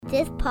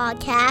this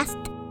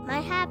podcast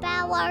might have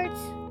bad words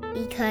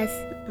because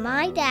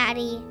my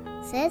daddy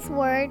says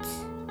words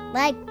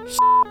like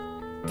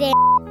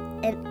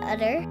damn, and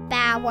other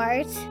bad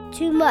words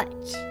too much.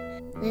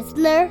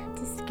 Listener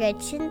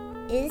discretion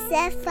is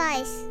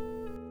advised.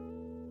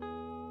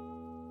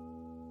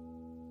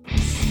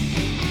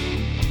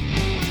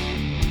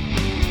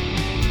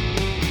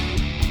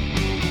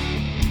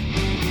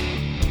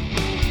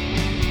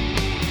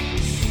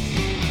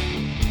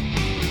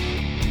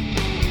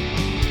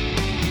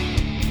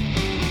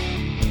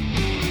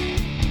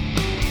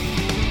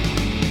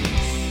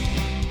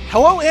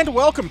 Hello and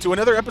welcome to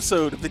another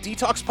episode of the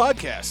Detox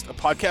Podcast, a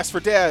podcast for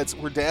dads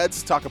where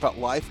dads talk about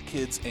life,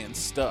 kids, and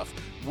stuff.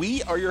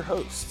 We are your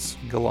hosts,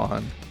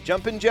 Galan,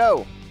 Jumpin'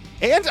 Joe,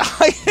 and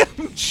I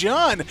am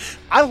John.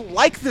 I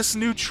like this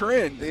new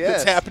trend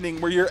that's happening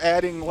where you're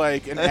adding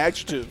like an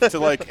adjective to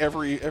like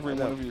every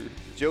one of your.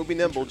 Joe be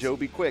nimble, Joe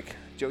be quick.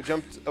 Joe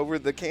jumped over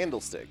the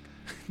candlestick.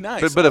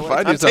 Nice. But if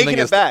I do something,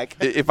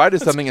 if I do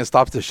something and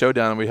stops the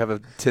showdown, we have a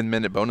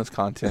 10-minute bonus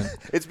content.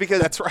 It's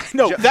because that's right.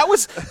 No, that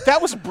was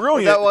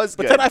brilliant. That was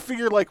but good. Then I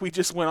figured like we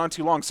just went on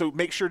too long. So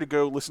make sure to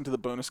go listen to the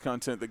bonus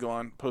content that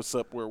Galan posts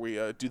up where we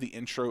do the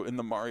intro in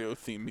the Mario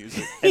theme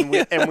music.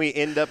 and we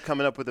end up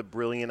coming up with a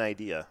brilliant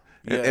idea.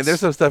 Yes. And there's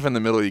some stuff in the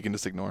middle you can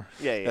just ignore.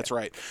 Yeah. That's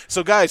right.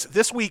 So, guys,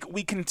 this week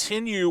we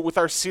continue with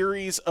our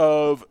series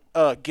of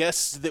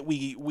guests that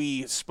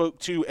we spoke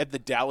to at the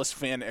Dallas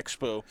Fan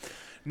Expo.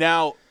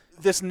 Now,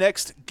 this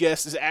next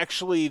guest is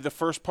actually the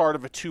first part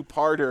of a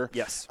two-parter.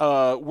 Yes.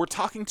 We're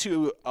talking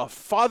to a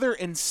father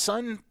and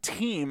son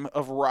team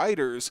of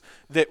writers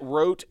that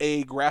wrote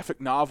a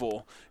graphic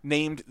novel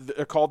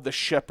called The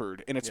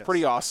Shepherd, and it's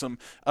pretty awesome.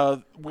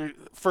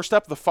 First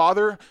up, the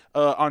father,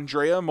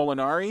 Andrea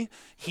Molinari.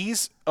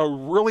 He's a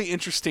really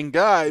interesting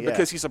guy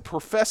because he's a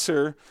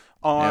professor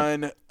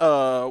on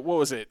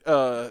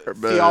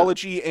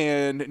theology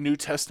and New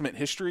Testament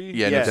history.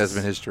 Yeah, New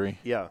Testament history.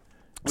 Yeah.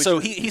 So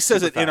he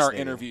says it in our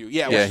interview.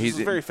 Which is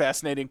very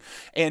fascinating.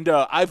 And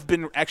I've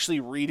been actually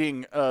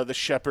reading The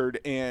Shepherd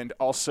and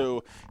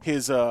also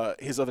his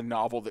other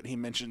novel that he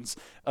mentions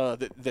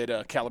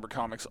that Caliber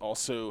Comics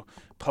also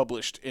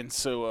published. And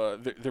so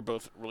they're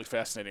both really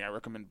fascinating. I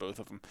recommend both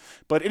of them.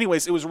 But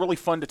anyways, it was really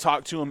fun to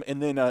talk to him.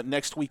 And then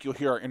next week you'll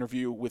hear our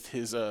interview with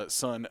his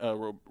son,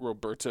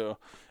 Roberto.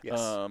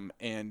 Yes.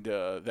 And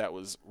that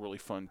was really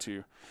fun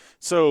too.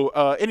 So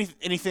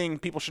anything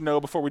people should know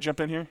before we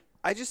jump in here?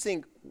 I just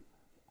think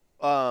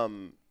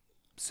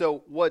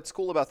so what's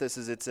cool about this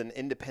is it's an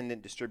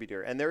independent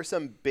distributor, and there are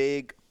some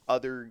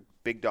other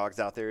big dogs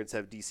out there.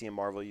 Instead of DC and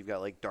Marvel, you've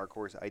got like Dark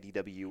Horse,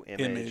 IDW,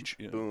 Image,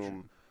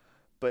 Boom.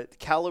 But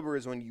Caliber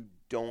is one you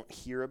don't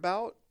hear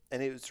about,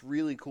 and it's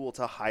really cool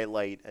to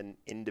highlight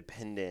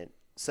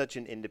such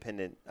an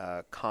independent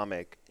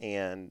comic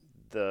and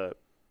the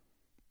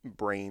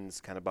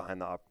brains kind of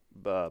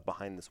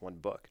behind this one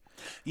book.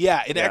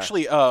 Yeah,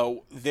 actually,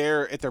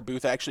 there at their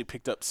booth, I actually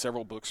picked up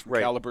several books from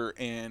Caliber,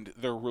 and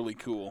they're really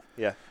cool.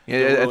 Yeah.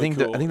 Really I think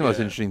cool. the most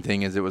interesting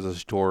thing is it was a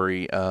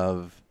story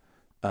of,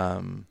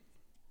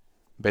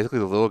 basically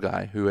the little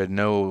guy who had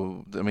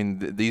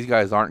these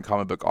guys aren't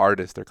comic book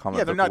artists; they're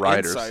comic book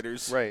writers. They're not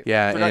insiders, right?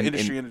 Yeah, they're not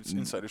industry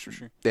insiders for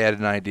sure. They had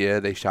an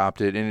idea, they shopped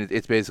it, and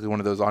it's basically one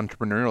of those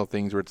entrepreneurial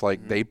things where it's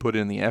like they put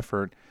in the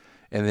effort.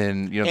 And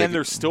then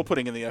they're still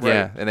putting in the effort.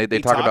 Yeah, and they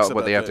talk about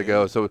what they have to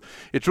go. So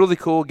it's really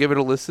cool. Give it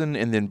a listen,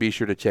 and then be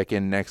sure to check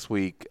in next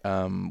week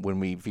when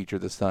we feature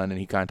the son, and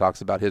he kind of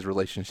talks about his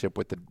relationship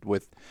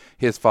with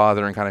his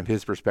father and kind of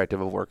his perspective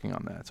of working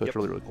on that. So it's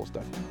really, really cool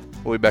stuff.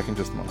 We'll be back in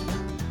just a moment.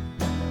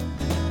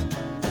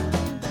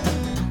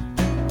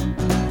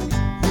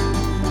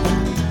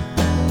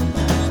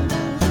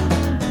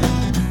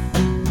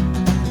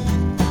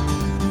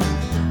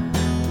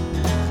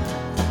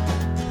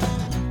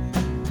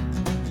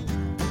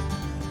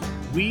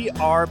 We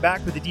are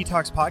back with the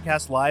Detox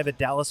Podcast live at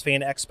Dallas Fan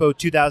Expo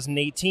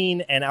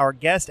 2018, and our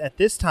guest at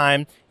this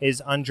time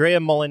is Andrea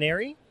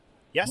Molinari.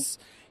 Yes,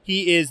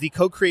 he is the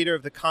co-creator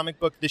of the comic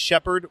book The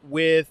Shepherd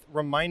with,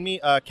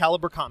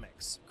 Caliber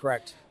Comics.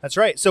 Correct. That's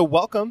right. So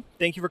welcome.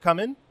 Thank you for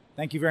coming.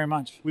 Thank you very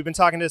much. We've been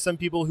talking to some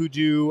people who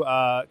do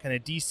kind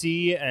of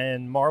DC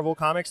and Marvel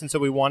comics, and so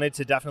we wanted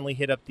to definitely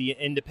hit up the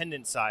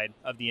independent side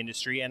of the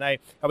industry. And I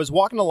was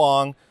walking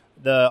along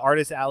the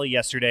artist alley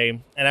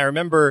yesterday, and I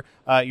remember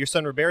your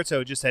son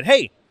Roberto just said,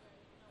 "Hey,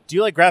 do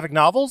you like graphic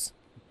novels?"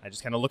 I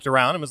just kind of looked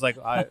around and was like,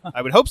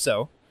 I would hope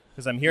so,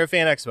 because I'm here at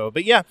Fan Expo.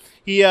 But yeah,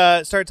 he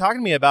started talking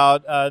to me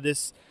about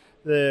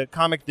the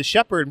comic The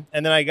Shepherd,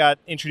 and then I got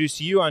introduced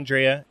to you,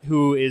 Andrea,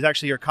 who is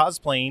actually your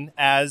cosplaying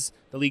as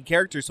the lead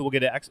character, so we'll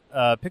get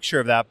a picture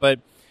of that. But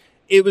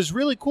it was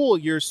really cool,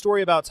 your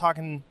story about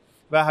talking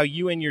about how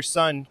you and your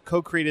son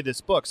co-created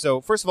this book. So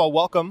first of all,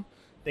 welcome.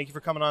 Thank you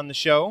for coming on the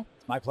show.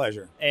 My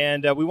pleasure.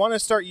 And we want to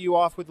start you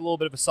off with a little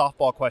bit of a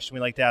softball question we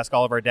like to ask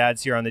all of our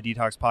dads here on the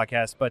Detox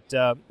Podcast.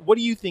 But what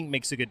do you think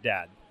makes a good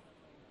dad?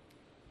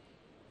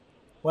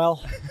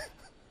 Well,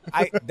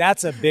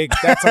 That's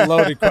a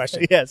loaded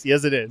question. Yes,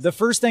 it is. The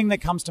first thing that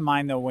comes to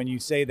mind, though, when you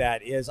say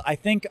that is I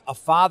think a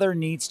father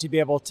needs to be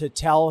able to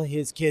tell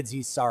his kids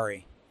he's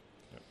sorry.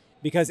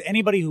 Because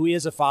anybody who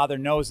is a father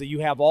knows that you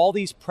have all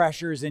these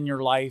pressures in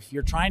your life.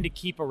 You're trying to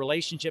keep a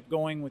relationship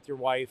going with your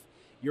wife.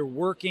 You're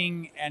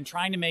working and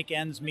trying to make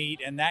ends meet,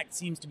 and that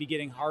seems to be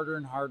getting harder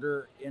and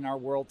harder in our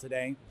world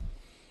today.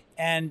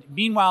 And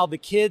meanwhile, the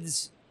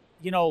kids,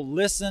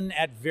 listen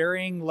at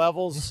varying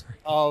levels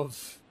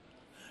of,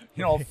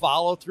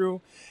 follow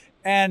through.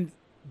 And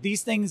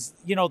these things,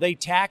 they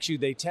tax you.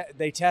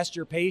 They test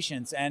your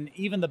patience. And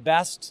even the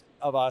best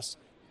of us,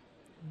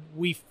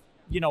 we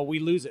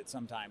lose it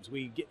sometimes.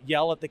 We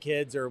yell at the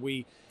kids, or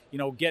we,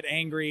 get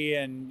angry,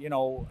 and,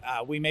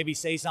 we maybe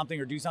say something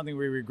or do something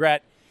we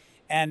regret.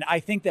 And I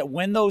think that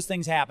when those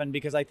things happen,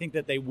 because I think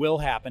that they will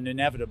happen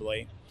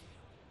inevitably,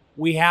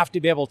 we have to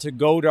be able to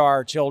go to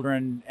our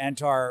children and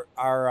to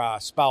our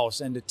spouse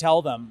and to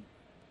tell them,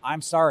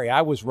 I'm sorry,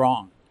 I was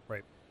wrong.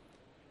 Right.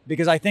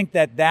 Because I think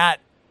that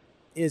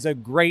is a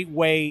great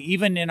way,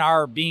 even in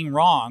our being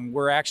wrong,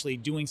 we're actually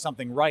doing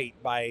something right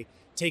by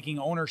taking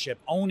ownership,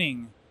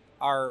 owning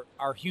our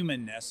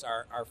humanness,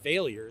 our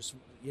failures,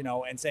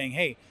 and saying,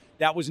 hey,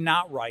 that was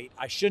not right.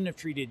 I shouldn't have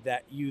treated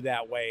you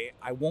that way.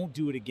 I won't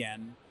do it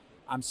again.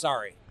 I'm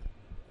sorry.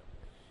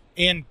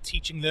 And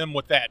teaching them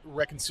what that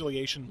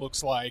reconciliation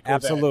looks like.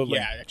 Absolutely.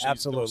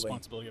 The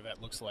responsibility of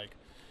that looks like.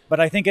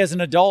 But I think as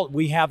an adult,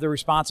 we have the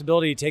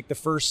responsibility to take the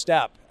first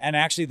step, and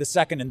actually the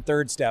second and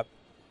third step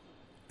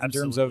in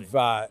terms of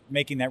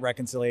making that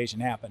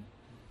reconciliation happen.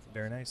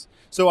 Very nice.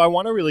 So I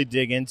want to really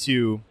dig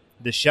into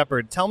the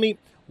shepherd. Tell me,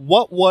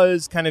 what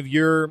was kind of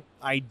your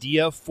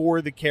idea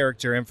for the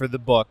character and for the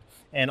book,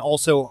 and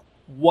also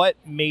what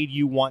made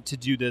you want to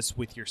do this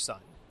with your son?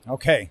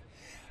 Okay.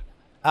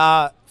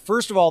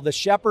 First of all, the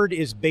shepherd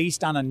is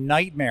based on a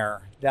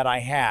nightmare that I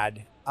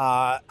had.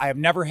 I have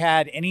never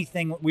had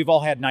anything. We've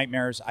all had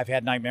nightmares. I've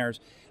had nightmares.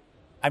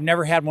 I've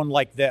never had one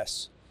like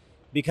this,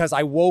 because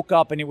I woke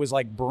up and it was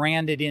like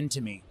branded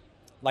into me.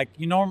 Like,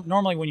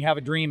 normally when you have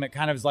a dream, it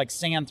kind of is like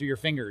sand through your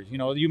fingers.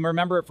 You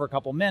remember it for a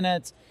couple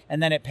minutes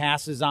and then it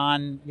passes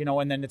on,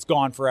 and then it's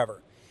gone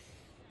forever.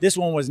 This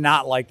one was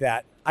not like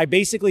that. I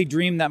basically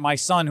dreamed that my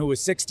son, who was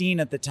 16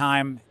 at the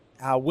time,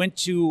 went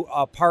to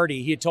a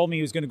party. He had told me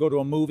he was going to go to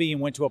a movie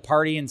and went to a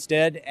party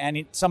instead.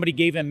 And somebody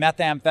gave him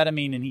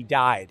methamphetamine and he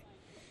died.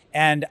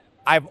 And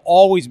I've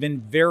always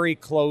been very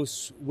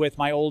close with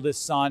my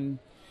oldest son,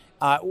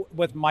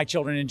 with my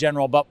children in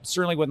general, but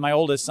certainly with my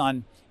oldest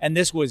son. And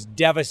this was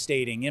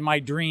devastating. In my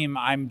dream,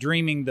 I'm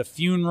dreaming the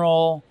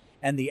funeral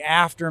and the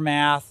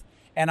aftermath.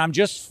 And I'm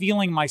just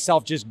feeling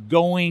myself just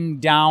going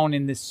down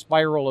in this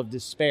spiral of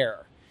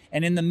despair.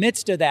 And in the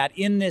midst of that,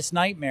 in this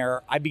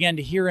nightmare, I began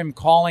to hear him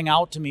calling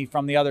out to me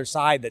from the other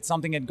side that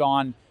something had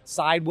gone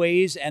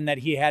sideways and that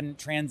he hadn't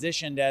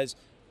transitioned as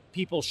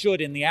people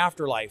should in the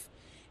afterlife.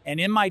 And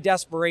in my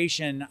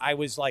desperation, I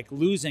was like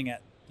losing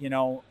it,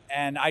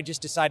 and I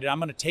just decided I'm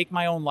going to take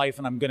my own life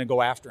and I'm going to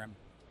go after him.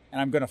 And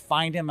I'm going to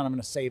find him and I'm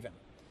going to save him.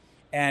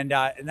 And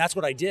that's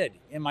what I did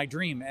in my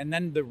dream. And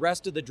then the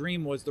rest of the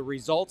dream was the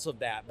results of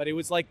that. But it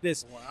was like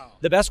this. Wow.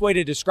 The best way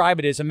to describe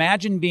it is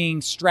imagine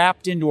being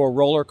strapped into a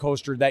roller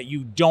coaster that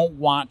you don't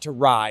want to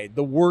ride,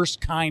 the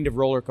worst kind of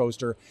roller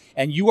coaster.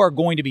 And you are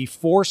going to be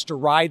forced to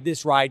ride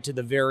this ride to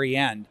the very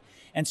end.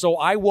 And so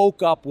I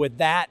woke up with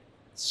that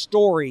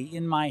story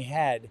in my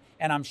head,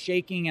 and I'm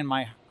shaking and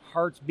my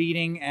heart's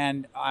beating,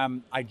 and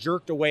I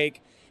jerked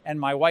awake. And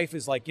my wife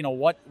is like,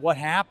 what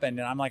happened?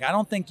 And I'm like, I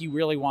don't think you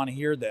really want to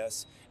hear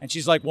this. And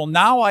she's like, well,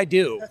 now I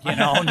do,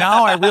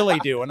 now I really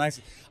do. And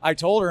I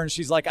told her, and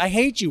she's like, I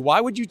hate you.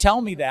 Why would you tell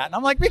me that? And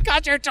I'm like,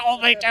 because you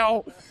told me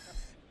to.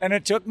 And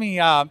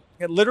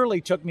it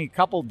literally took me a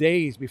couple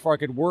days before I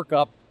could work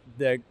up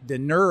the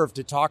nerve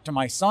to talk to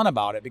my son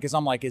about it, because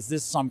I'm like, is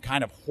this some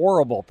kind of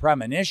horrible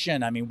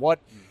premonition? I mean,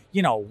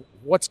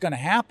 what's going to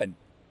happen?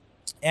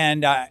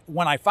 And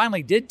when I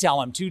finally did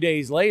tell him 2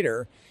 days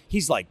later,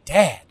 he's like,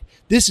 Dad,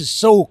 this is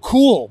so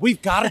cool.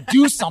 We've got to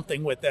do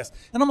something with this.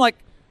 And I'm like,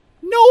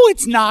 no,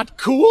 it's not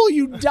cool.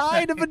 You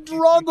died of a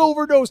drug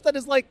overdose. That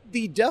is like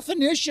the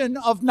definition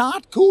of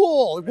not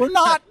cool. We're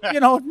not,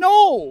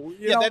 no.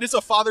 That is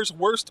a father's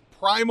worst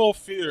primal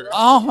fear.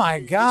 Oh my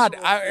God.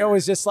 It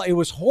was just like, it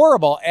was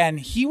horrible. And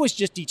he was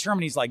just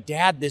determined. He's like,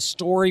 Dad, this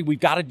story, we've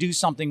got to do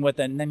something with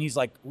it. And then he's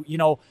like,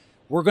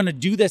 we're going to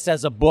do this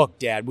as a book,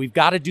 Dad. We've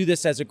got to do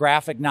this as a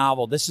graphic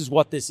novel. This is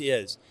what this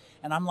is.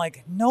 And I'm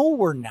like, no,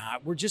 we're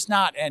not. We're just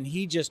not. And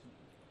he just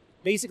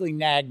basically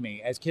nagged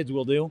me, as kids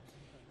will do.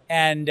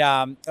 And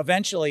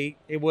eventually,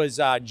 it was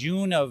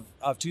June of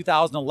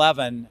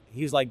 2011.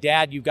 He was like,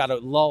 Dad, you've got a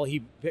lull.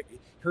 He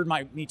heard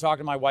me talking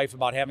to my wife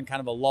about having kind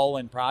of a lull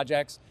in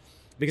projects,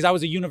 because I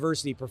was a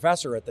university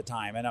professor at the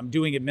time, and I'm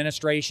doing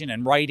administration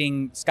and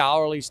writing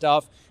scholarly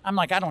stuff. I'm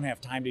like, I don't have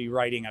time to be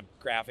writing a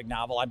graphic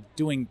novel. I'm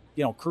doing,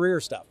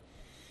 career stuff.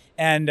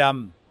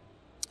 And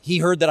he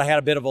heard that I had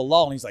a bit of a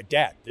lull, and he's like,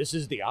 Dad, this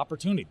is the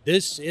opportunity.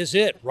 This is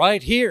it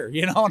right here,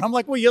 And I'm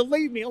like, will you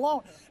leave me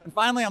alone? And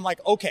finally, I'm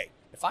like, okay,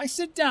 if I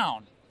sit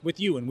down with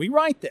you and we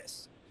write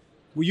this,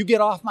 will you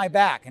get off my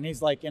back? And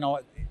he's like,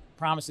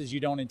 promises you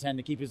don't intend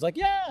to keep. He's like,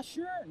 yeah,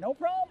 sure, no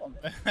problem.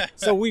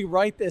 So we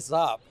write this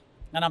up,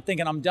 and I'm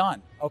thinking, I'm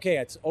done. Okay,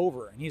 it's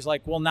over. And he's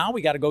like, well, now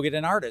we got to go get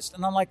an artist.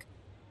 And I'm like,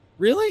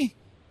 really?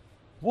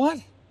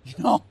 What?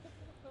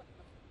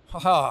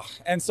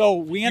 And so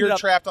we ended You're up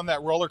trapped on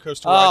that roller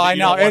coaster Oh, ride. I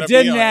know. It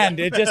didn't end.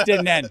 It just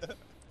didn't end.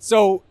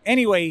 So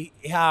anyway,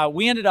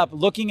 we ended up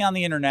looking on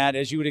the internet,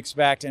 as you would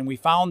expect, and we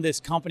found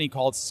this company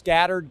called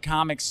Scattered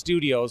Comic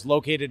Studios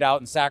located out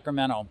in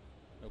Sacramento.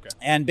 Okay.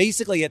 And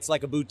basically it's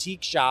like a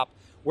boutique shop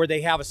where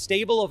they have a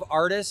stable of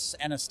artists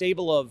and a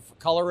stable of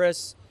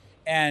colorists,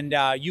 and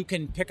you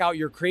can pick out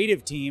your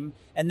creative team,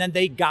 and then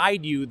they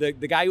guide you. The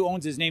guy who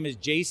owns, his name is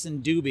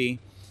Jason Doobie,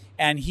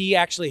 and he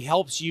actually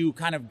helps you,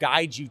 kind of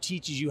guides you,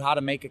 teaches you how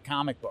to make a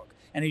comic book.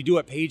 And he do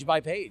it page by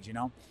page,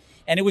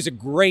 And it was a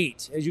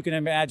great, as you can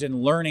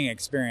imagine, learning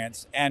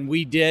experience. And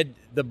we did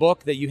the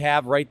book that you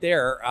have right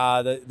there,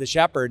 the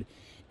Shepherd,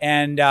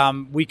 and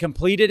we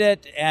completed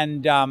it.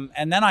 And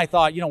then I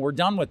thought, we're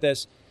done with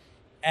this.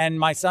 And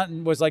my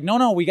son was like,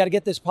 no, we got to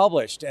get this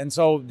published. And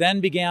so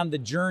then began the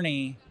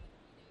journey.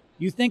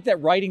 You think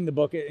that writing the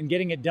book and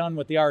getting it done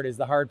with the art is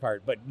the hard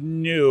part, but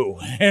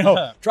no.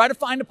 Try to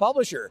find a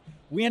publisher.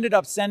 We ended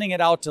up sending it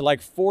out to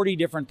like 40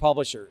 different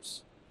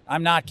publishers.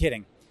 I'm not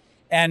kidding.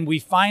 And we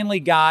finally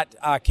got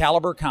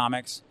Caliber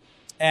Comics,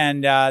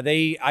 and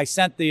I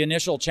sent the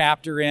initial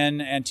chapter in,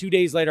 and 2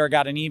 days later I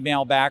got an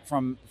email back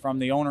from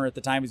the owner at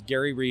the time, it was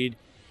Gary Reed,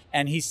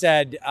 and he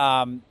said,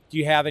 do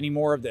you have any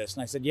more of this?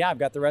 And I said, yeah, I've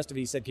got the rest of it.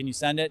 He said, can you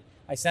send it?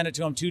 I sent it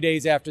to him. 2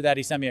 days after that,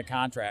 he sent me a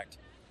contract.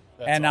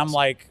 That's and awesome. I'm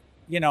like,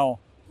 it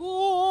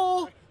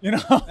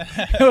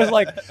was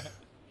like,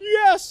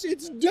 yes,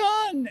 it's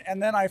done.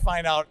 And then I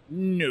find out,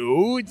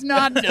 no, it's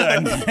not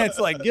done. It's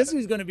like, guess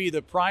who's going to be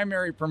the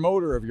primary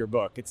promoter of your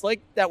book? It's like,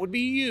 that would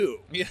be you.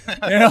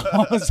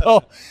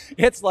 So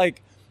it's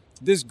like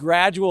this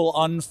gradual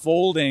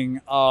unfolding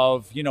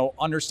of,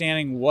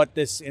 understanding what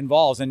this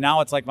involves. And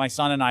now it's like my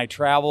son and I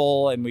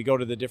travel and we go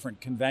to the different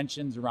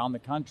conventions around the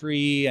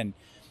country. And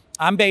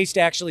I'm based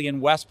actually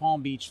in West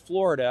Palm Beach,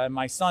 Florida. And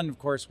my son, of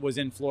course, was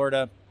in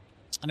Florida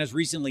and has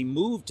recently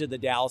moved to the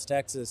Dallas,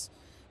 Texas.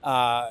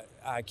 I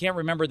can't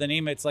remember the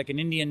name. It's like an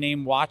Indian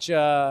name,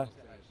 Waxahachie.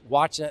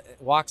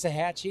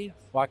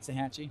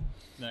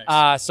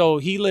 Nice. So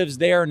he lives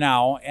there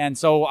now. And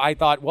so I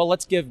thought, well,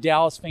 let's give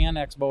Dallas Fan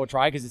Expo a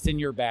try because it's in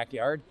your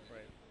backyard.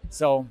 Right.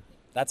 So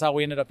that's how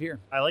we ended up here.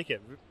 I like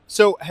it.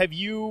 So have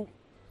you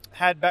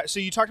so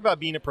you talked about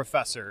being a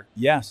professor.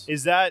 Yes.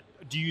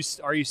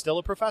 Are you still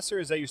a professor?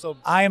 Is that your still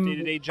I'm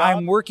day-to-day job?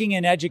 I'm working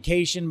in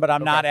education, but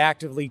I'm not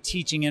actively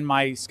teaching in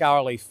my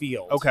scholarly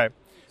field. Okay.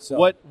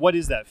 So what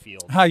is that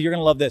field? You're going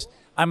to love this.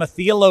 I'm a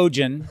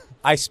theologian.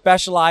 I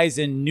specialize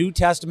in New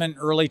Testament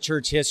early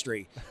church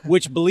history,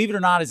 which, believe it or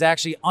not, is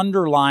actually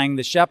underlying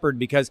the Shepherd,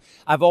 because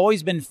I've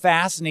always been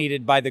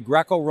fascinated by the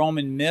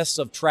Greco-Roman myths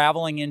of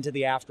traveling into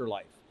the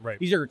afterlife. Right.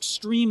 These are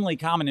extremely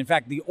common. In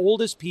fact, the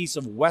oldest piece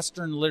of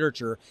Western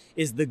literature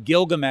is the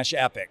Gilgamesh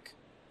epic.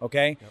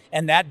 Okay? Yep.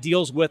 And that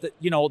deals with,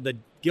 the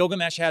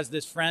Gilgamesh has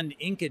this friend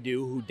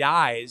Enkidu who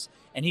dies,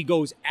 and he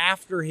goes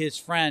after his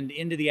friend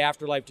into the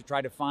afterlife to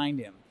try to find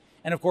him.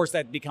 And of course,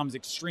 that becomes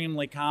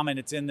extremely common.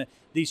 It's in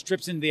these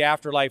trips into the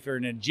afterlife are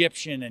in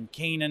Egyptian and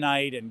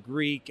Canaanite and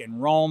Greek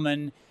and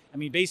Roman. I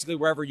mean, basically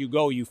wherever you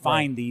go, you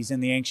find these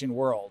in the ancient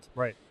world.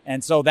 Right.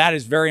 And so that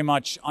is very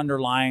much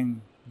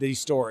underlying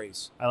these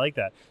stories. I like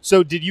that.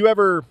 So did you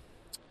ever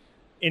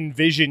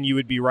envision you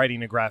would be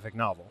writing a graphic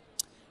novel?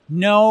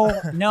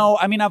 No.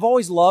 I mean, I've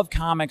always loved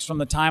comics from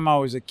the time I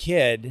was a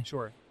kid.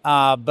 Sure.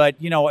 But,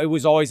 it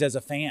was always as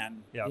a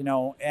fan, yeah.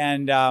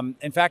 And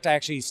in fact, I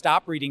actually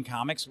stopped reading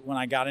comics when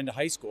I got into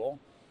high school,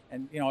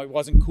 and, it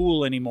wasn't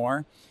cool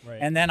anymore. Right.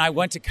 And then I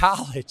went to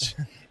college,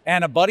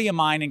 and a buddy of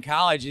mine in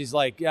college, he's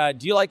like, do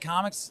you like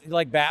comics? You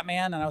like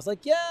Batman? And I was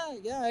like, yeah,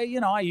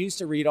 I used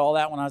to read all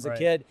that when I was a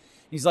kid.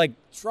 He's like,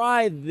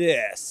 try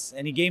this.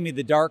 And he gave me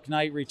The Dark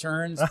Knight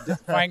Returns,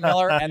 Frank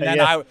Miller. And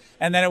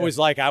then it was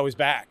like, I was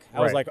back. I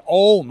was like,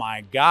 oh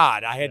my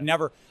God. I had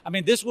never,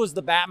 this was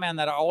the Batman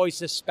that I always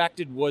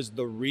suspected was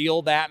the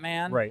real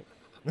Batman. Right.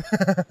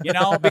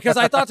 Because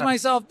I thought to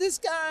myself, this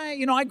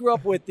guy, I grew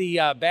up with the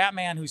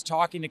Batman who's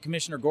talking to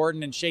Commissioner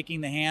Gordon and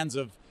shaking the hands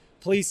of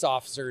police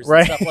officers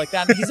and stuff like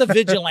that. And he's a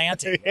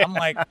vigilante. Yeah. I'm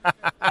like,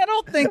 I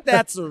don't think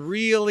that's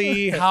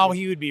really how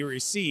he would be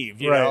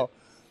received, you know?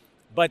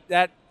 But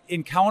that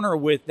encounter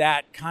with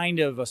that kind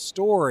of a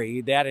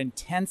story, that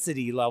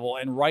intensity level,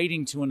 and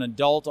writing to an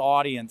adult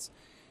audience,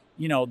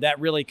 that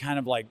really kind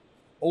of like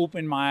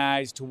opened my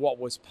eyes to what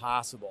was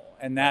possible.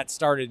 And that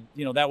started,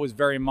 that was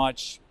very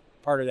much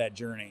part of that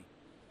journey.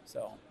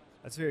 So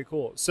that's very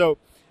cool. So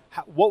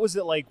what was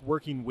it like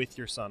working with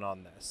your son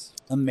on this?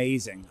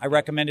 Amazing. I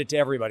recommend it to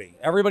everybody.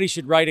 Everybody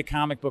should write a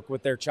comic book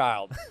with their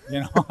child,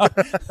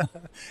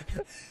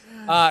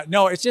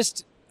 No, it's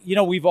just,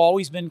 we've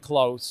always been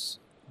close.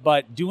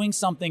 But doing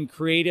something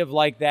creative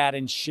like that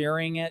and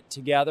sharing it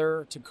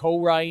together to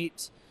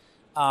co-write,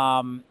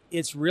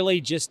 it's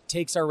really just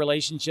takes our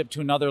relationship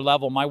to another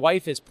level. My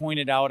wife has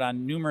pointed out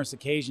on numerous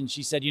occasions,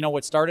 she said,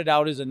 what started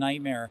out as a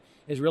nightmare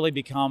has really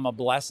become a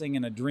blessing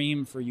and a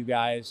dream for you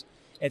guys.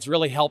 It's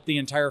really helped the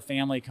entire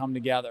family come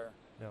together.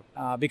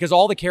 Yep. Because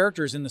all the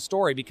characters in the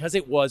story, because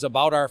it was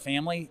about our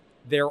family,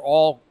 they're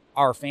all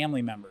our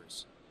family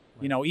members.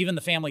 Right. Even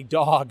the family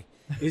dog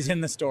is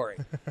in the story.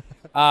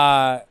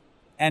 And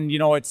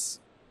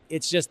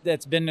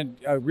it's been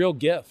a real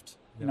gift.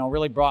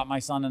 Really brought my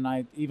son and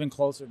I even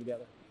closer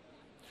together.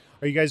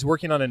 Are you guys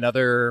working on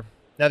another,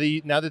 now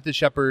that The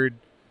Shepherd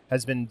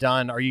has been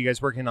done, are you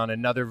guys working on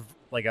another,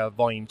 like a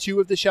volume 2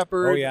 of The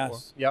Shepherd? Oh,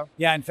 yes.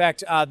 Yeah, in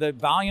fact, the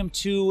volume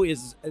 2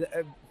 is,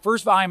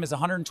 first volume is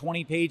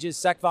 120 pages,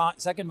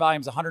 second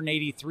volume is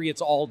 183.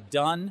 It's all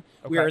done.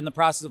 Okay. We are in the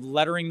process of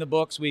lettering the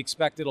books. We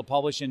expect it'll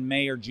publish in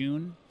May or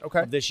June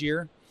of this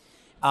year.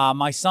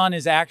 My son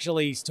has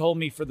actually told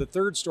me for the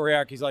third story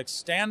arc, he's like,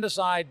 stand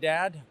aside,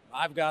 Dad.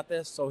 I've got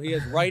this. So he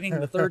is writing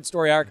the third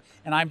story arc,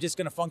 and I'm just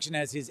going to function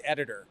as his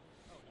editor.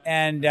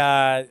 And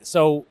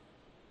so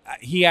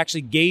he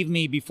actually gave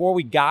me, before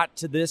we got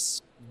to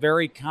this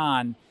very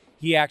con,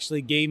 he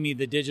actually gave me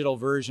the digital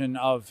version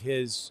of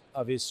his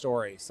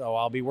story. So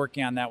I'll be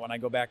working on that when I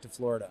go back to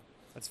Florida.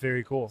 That's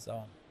very cool.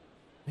 So,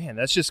 man,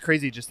 that's just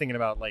crazy just thinking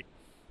about like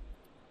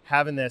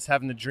having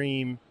the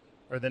dream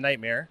or the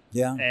nightmare,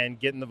 and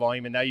getting the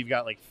volume, and now you've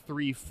got like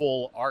 3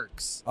 full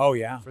arcs. Oh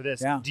yeah, for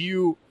this. Yeah.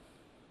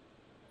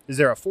 Is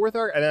there a fourth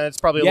arc? And it's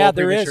probably a little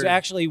there is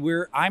actually.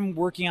 I'm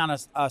working on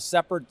a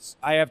separate.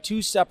 I have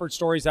 2 separate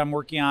stories I'm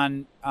working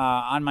on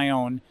my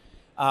own.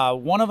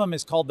 One of them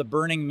is called The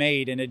Burning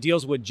Maid, and it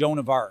deals with Joan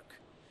of Arc.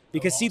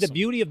 Because see, the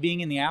beauty of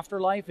being in the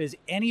afterlife is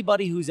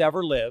anybody who's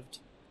ever lived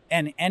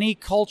and any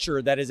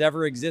culture that has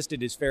ever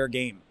existed is fair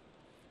game.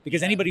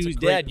 Because anybody who's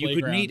dead, you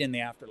could meet in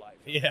the afterlife.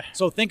 Yeah.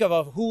 So think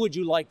of who would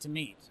you like to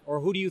meet, or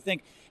who do you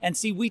think? And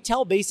see, we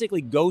tell basically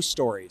ghost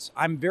stories.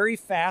 I'm very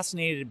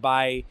fascinated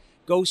by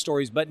ghost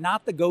stories, but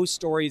not the ghost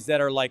stories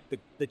that are like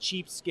the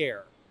cheap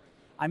scare.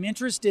 I'm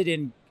interested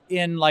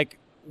in like,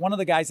 one of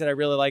the guys that I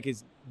really like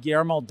is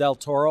Guillermo del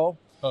Toro.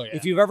 Oh, yeah.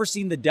 If you've ever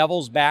seen The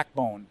Devil's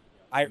Backbone,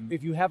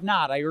 if you have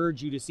not, I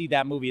urge you to see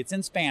that movie. It's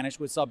in Spanish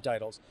with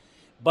subtitles,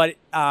 but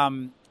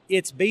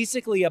it's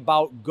basically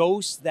about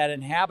ghosts that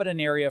inhabit an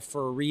area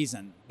for a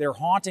reason. They're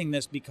haunting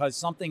this because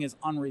something is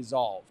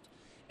unresolved,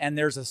 and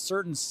there's a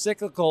certain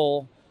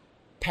cyclical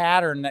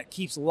pattern that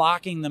keeps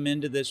locking them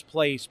into this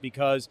place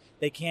because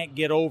they can't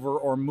get over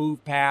or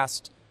move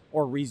past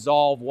or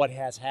resolve what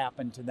has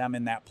happened to them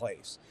in that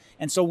place.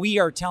 And so we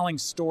are telling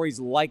stories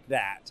like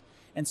that.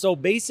 And so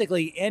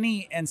basically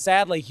and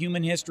sadly,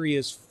 human history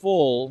is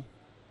full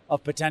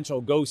of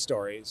potential ghost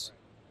stories,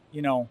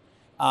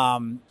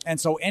 and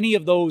so any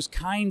of those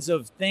kinds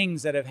of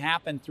things that have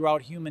happened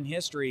throughout human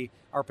history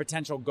are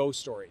potential ghost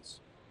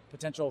stories,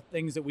 potential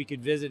things that we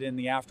could visit in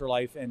the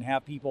afterlife and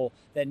have people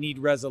that need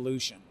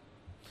resolution.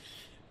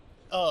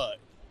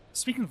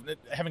 Speaking of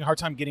having a hard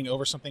time getting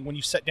over something, when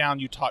you sat down,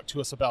 you talked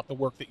to us about the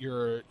work that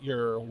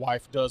your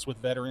wife does with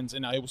veterans,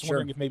 and I was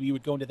wondering if maybe you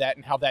would go into that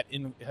and how that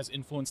has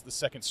influenced the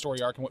second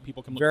story arc and what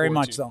people can look forward to. Very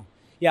much so.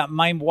 Yeah,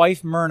 my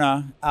wife,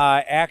 Myrna,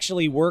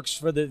 actually works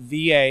for the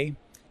VA,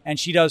 and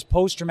she does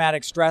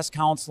post-traumatic stress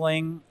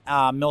counseling,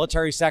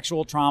 military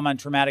sexual trauma, and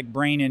traumatic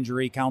brain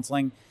injury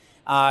counseling.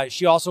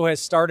 She also has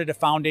started a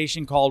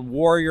foundation called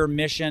Warrior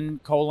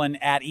Mission,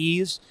 at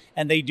Ease,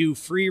 and they do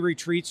free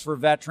retreats for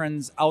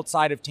veterans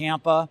outside of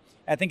Tampa.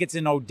 I think it's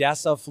in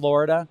Odessa,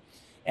 Florida,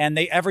 and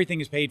everything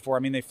is paid for. I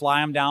mean, they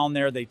fly them down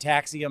there, they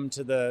taxi them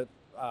to the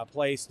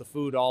place, the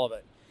food, all of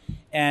it.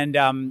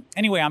 And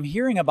anyway, I'm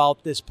hearing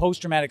about this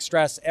post-traumatic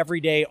stress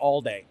every day,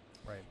 all day.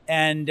 Right.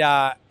 And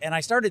I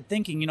started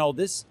thinking,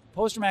 this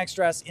post-traumatic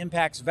stress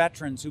impacts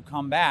veterans who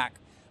come back.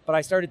 But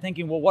I started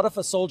thinking, well, what if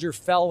a soldier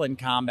fell in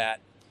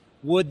combat?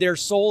 Would their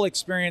soul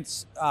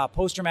experience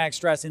post-traumatic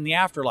stress in the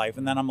afterlife?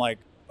 And then I'm like,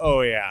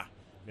 oh, yeah.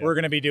 We're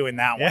going to be doing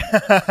that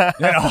one.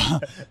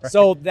 Right.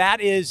 So that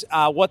is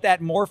what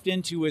that morphed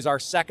into is our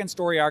second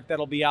story arc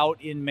that'll be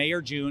out in May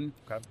or June.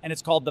 Okay. And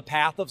it's called The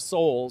Path of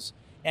Souls.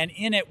 And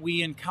in it,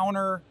 we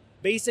encounter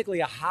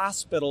basically a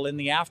hospital in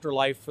the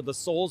afterlife for the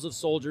souls of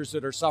soldiers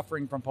that are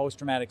suffering from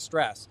post-traumatic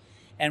stress.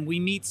 And we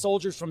meet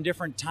soldiers from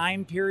different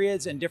time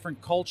periods and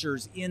different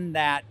cultures in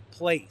that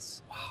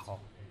place. Wow.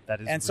 That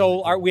is and really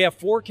so cool. We have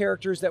 4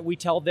 characters that we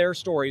tell their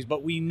stories,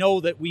 but we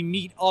know that we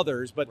meet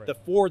others. But the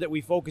 4 that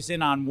we focus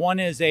in on, one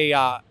is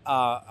a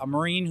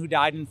Marine who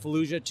died in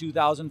Fallujah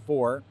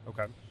 2004.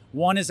 Okay.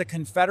 One is a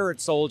Confederate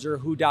soldier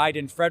who died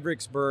in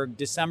Fredericksburg,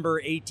 December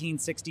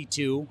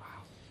 1862. Wow.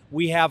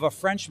 We have a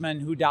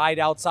Frenchman who died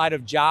outside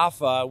of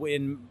Jaffa,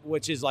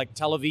 which is like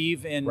Tel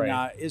Aviv in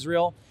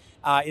Israel,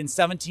 in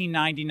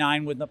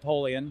 1799 with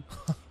Napoleon.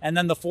 And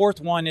then the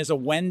 4th one is a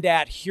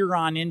Wendat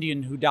Huron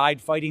Indian who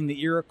died fighting the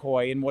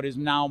Iroquois in what is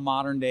now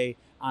modern-day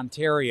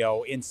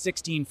Ontario in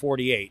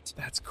 1648.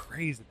 That's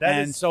crazy.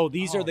 So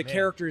these are the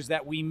characters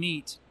that we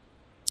meet,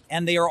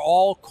 and they are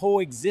all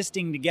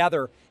coexisting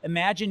together.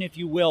 Imagine, if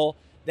you will,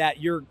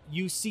 that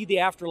you see the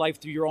afterlife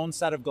through your own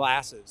set of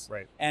glasses.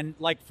 Right. And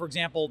like, for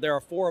example, there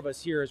are 4 of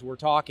us here as we're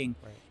talking,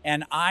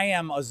 and I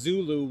am a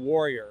Zulu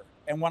warrior.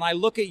 And when I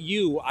look at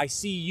you, I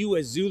see you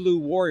as Zulu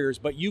warriors,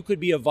 but you could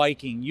be a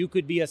Viking, you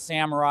could be a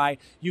samurai,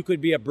 you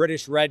could be a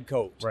British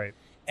redcoat. Right.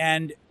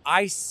 And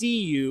I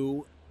see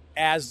you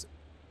as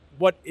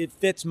what it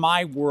fits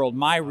my world,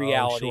 my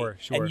reality. Sure.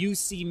 And you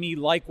see me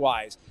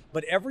likewise.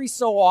 But every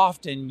so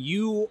often,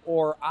 you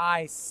or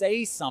I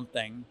say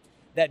something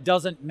that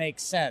doesn't make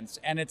sense.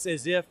 And it's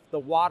as if the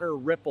water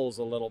ripples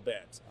a little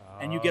bit.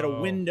 And you get a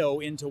window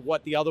into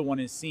what the other one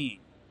is seeing.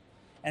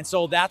 And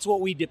so that's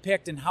what we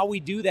depict. And how we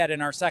do that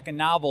in our second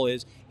novel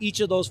is each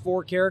of those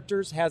 4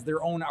 characters has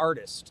their own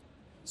artist.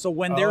 So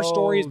when their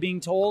story is being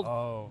told,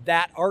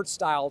 that art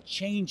style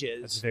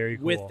changes That's very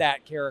cool. with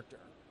that character.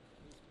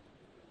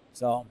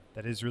 So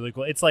that is really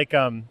cool. It's like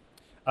I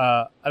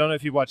don't know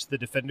if you watched The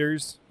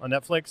Defenders on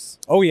Netflix.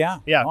 Oh yeah,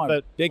 yeah, I'm but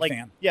a big like,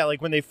 fan. Yeah,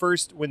 like when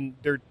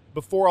they're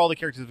before all the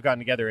characters have gotten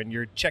together and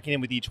you're checking in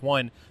with each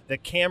one, the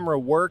camera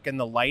work and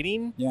the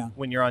lighting. Yeah.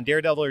 When you're on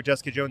Daredevil or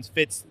Jessica Jones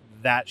fits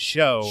that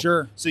show.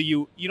 Sure. So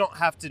you don't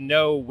have to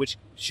know which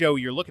show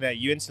you're looking at.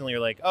 You instantly are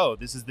like, oh,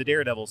 this is the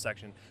Daredevil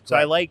section. So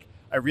right.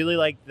 I really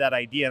like that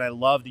idea, and I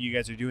love that you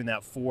guys are doing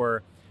that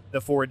for the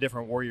 4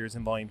 different warriors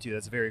in Volume 2.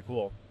 That's very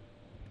cool.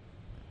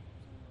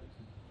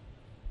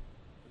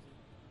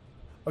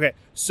 Okay,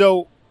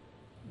 so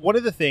one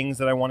of the things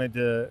that I wanted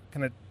to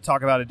kind of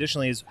talk about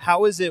additionally is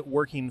how is it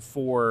working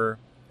for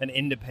an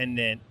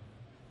independent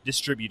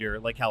distributor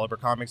like Caliber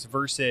Comics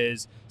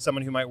versus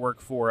someone who might work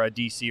for a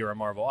DC or a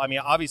Marvel? I mean,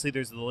 obviously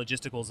there's the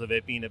logisticals of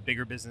it being a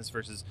bigger business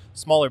versus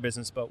smaller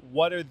business, but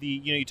what are the,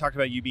 you talked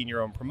about you being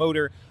your own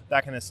promoter,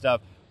 that kind of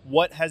stuff.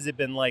 What has it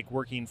been like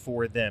working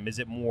for them? Is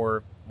it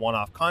more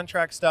one-off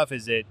contract stuff?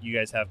 Is it you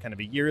guys have kind of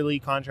a yearly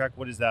contract?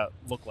 What does that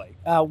look like?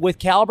 With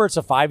Caliber, it's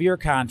a 5-year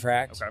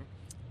contract. Okay.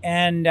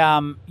 And,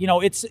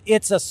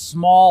 it's a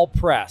small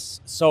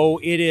press. So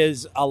it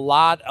is a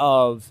lot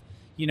of,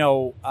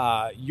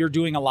 you're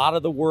doing a lot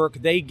of the work.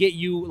 They get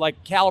you,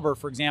 like Caliber,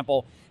 for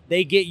example,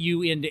 they get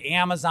you into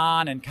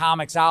Amazon and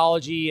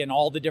Comixology and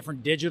all the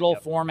different digital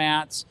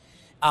formats.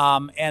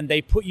 And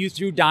they put you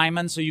through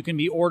Diamond so you can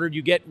be ordered.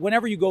 You get,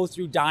 whenever you go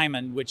through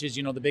Diamond, which is,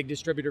 the big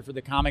distributor for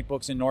the comic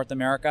books in North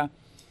America,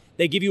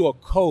 they give you a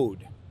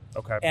code.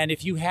 Okay. And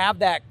if you have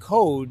that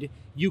code,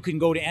 you can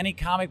go to any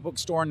comic book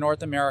store in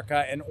North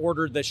America and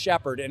order the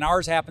Shepherd. And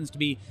ours happens to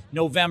be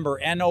November,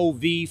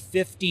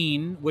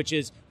 NOV15, which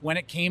is when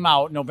it came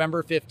out,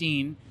 November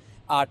 15,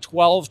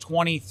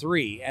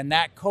 12/23. And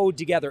that code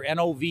together,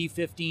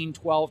 NOV15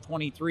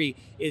 12/23,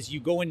 is you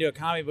go into a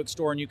comic book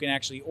store and you can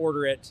actually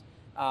order it,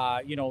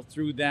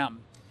 through them.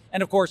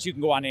 And of course, you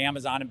can go on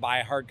Amazon and buy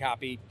a hard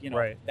copy,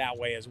 that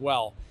way as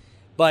well.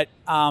 But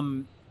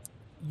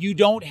you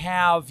don't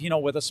have,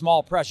 with a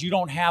small press, you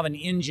don't have an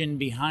engine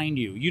behind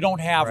you. You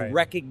don't have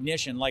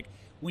recognition. Like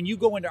when you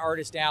go into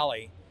Artist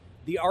Alley,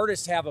 the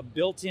artists have a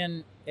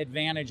built-in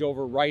advantage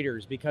over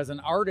writers because an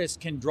artist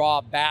can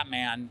draw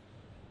Batman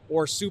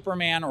or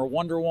Superman or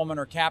Wonder Woman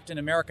or Captain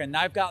America. And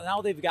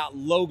now they've got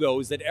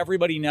logos that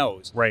everybody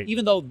knows,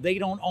 even though they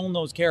don't own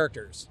those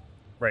characters.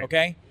 Right.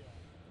 Okay.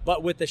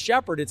 But with the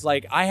Shepherd, it's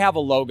like I have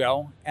a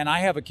logo and I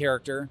have a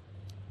character,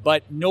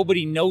 but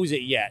nobody knows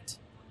it yet.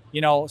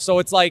 So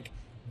it's like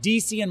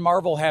DC and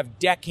Marvel have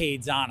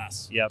decades on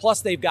us. Yep.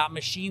 Plus, they've got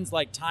machines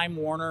like Time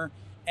Warner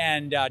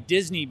and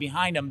Disney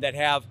behind them that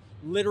have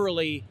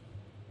literally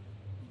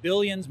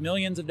billions,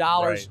 millions of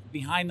dollars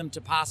behind them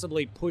to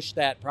possibly push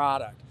that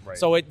product. Right.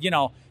 So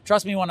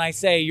trust me when I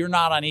say you're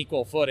not on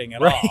equal footing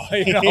at all.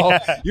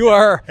 Yeah. You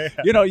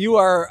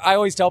are. I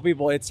always tell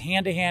people it's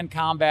hand-to-hand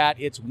combat.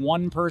 It's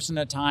one person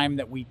at a time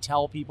that we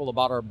tell people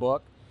about our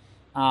book.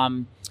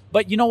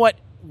 But you know what?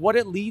 What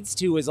it leads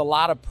to is a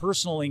lot of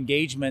personal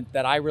engagement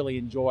that I really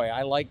enjoy.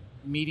 I like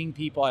meeting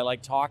people. I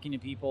like talking to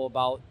people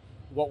about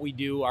what we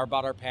do,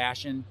 about our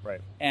passion.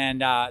 Right. And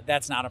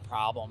that's not a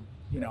problem,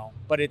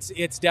 But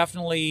it's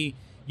definitely,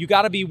 you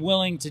got to be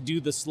willing to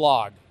do the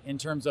slog in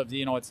terms of,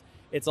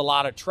 it's a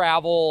lot of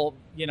travel,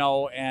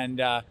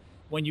 and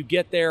when you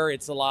get there,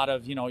 it's a lot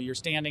of, you're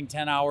standing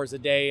 10 hours a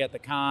day at the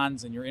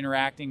cons and you're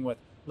interacting with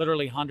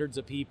literally hundreds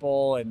of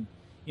people and,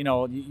 you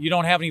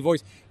don't have any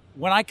voice.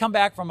 When I come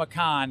back from a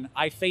con,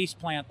 I face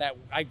plant that.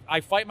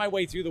 I fight my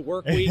way through the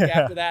work week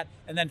after that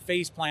and then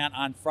face plant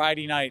on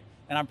Friday night.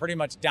 And I'm pretty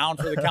much down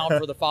for the count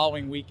for the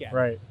following weekend.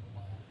 Right.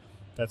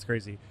 That's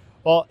crazy.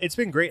 Well, it's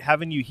been great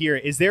having you here.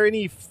 Is there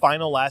any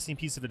final lasting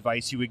piece of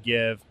advice you would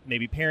give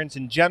maybe parents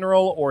in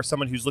general or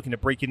someone who's looking to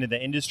break into the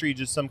industry,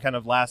 just some kind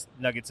of last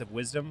nuggets of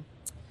wisdom?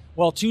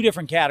 Well, 2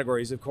 different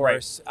categories, of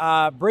course.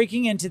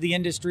 Breaking into the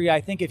industry,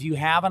 I think if you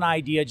have an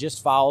idea,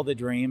 just follow the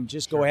dream.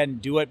 Just go ahead and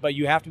do it, but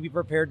you have to be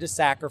prepared to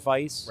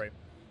sacrifice. Right.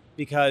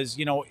 Because,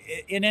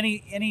 in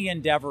any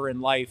endeavor in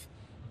life,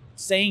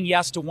 saying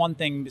yes to one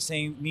thing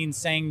means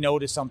saying no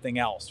to something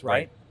else,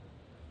 right?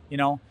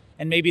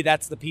 And maybe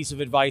that's the piece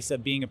of advice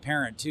of being a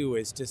parent, too,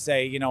 is to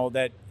say,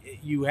 that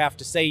you have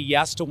to say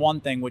yes to one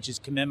thing, which is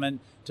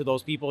commitment to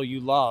those people you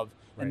love.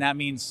 Right. And that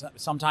means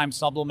sometimes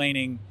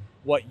sublimating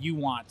what you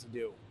want to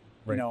do,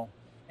 right. you know,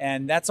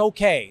 and that's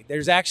okay.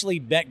 There's actually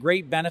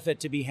great benefit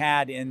to be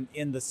had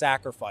in the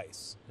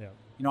sacrifice. Yeah.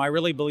 You know, I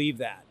really believe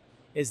that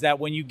is that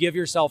when you give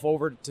yourself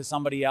over to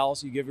somebody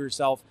else, you give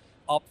yourself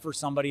up for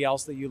somebody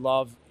else that you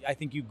love, I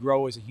think you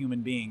grow as a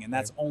human being, and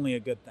that's only a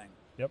good thing.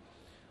 Yep.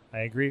 I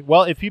agree.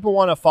 Well, if people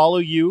want to follow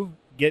you,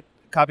 get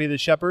a copy of The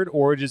Shepherd,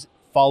 or just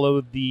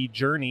follow the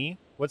journey,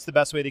 what's the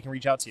best way they can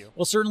reach out to you?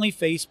 Well, certainly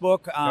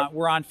Facebook.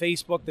 We're on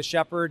Facebook, The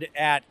Shepherd,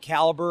 at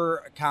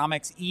Caliber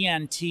Comics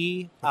ENT.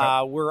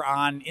 We're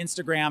on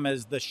Instagram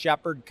as The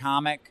Shepherd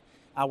Comic.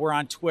 We're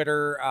on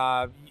Twitter.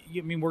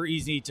 We're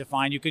easy to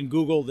find. You can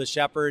Google The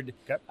Shepherd,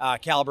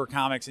 Caliber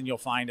Comics, and you'll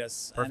find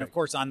us. Perfect. And, of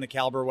course, on the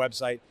Caliber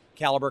website,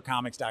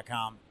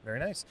 calibercomics.com. Very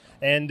nice.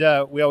 And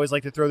we always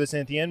like to throw this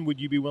in at the end. Would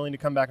you be willing to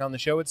come back on the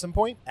show at some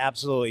point?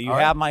 Absolutely. You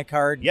have my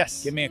card.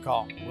 Yes. Give me a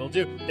call. Will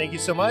do. Thank you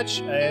so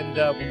much, and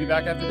we'll be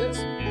back after this.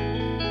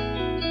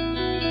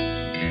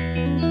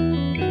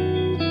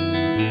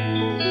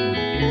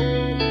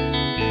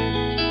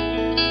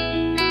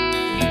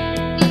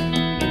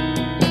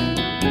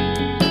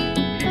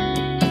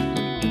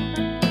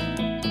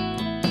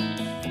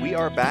 We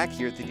are back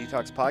here at the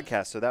Detox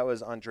Podcast. So that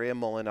was Andrea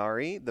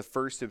Molinari, the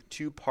first of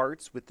 2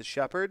 parts with The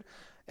Shepherd.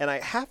 And I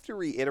have to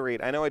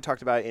reiterate, I know I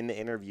talked about it in the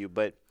interview,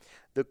 but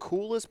the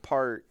coolest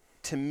part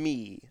to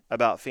me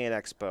about Fan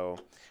Expo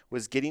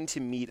was getting to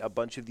meet a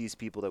bunch of these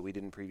people that we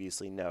didn't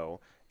previously know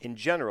in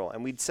general.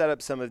 And we'd set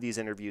up some of these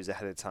interviews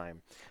ahead of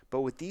time.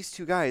 But with these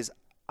 2 guys,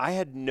 I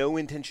had no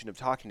intention of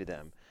talking to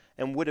them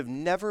and would have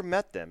never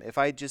met them if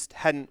I just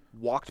hadn't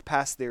walked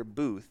past their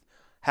booth,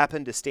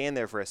 happened to stand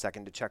there for a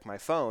second to check my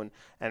phone,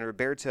 and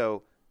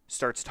Roberto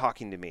starts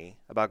talking to me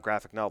about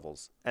graphic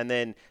novels. And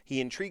then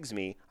he intrigues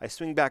me. I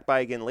swing back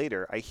by again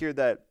later. I hear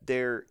that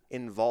they're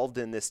involved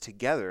in this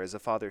together as a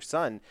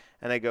father-son,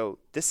 and I go,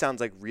 this sounds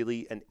like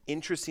really an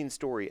interesting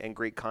story and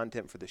great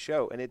content for the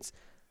show.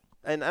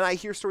 And I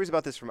hear stories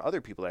about this from other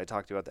people that I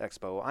talked to at the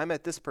Expo. I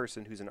met this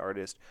person who's an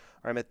artist,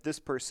 or I met this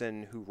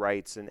person who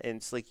writes, and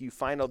it's like you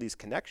find all these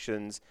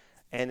connections,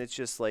 and it's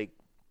just like,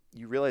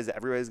 you realize that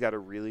everybody's got a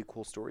really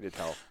cool story to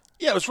tell.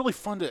 Yeah, it was really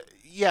fun to.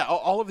 Yeah,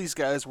 all of these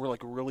guys were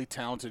like really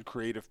talented,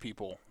 creative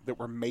people that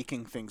were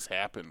making things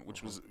happen,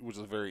 which was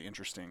very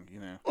interesting. You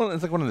know. Well,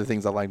 it's like one of the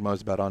things I like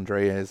most about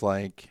Andrea is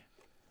like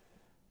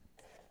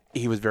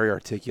he was very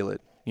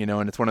articulate, you know,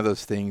 and it's one of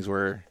those things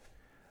where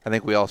I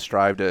think we all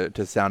strive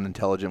to sound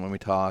intelligent when we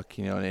talk,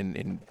 you know,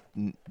 and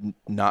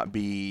not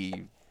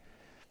be,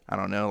 I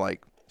don't know,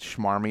 like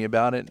schmarmy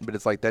about it, but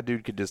it's like that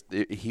dude could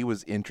he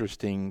was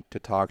interesting to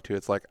talk to.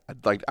 It's like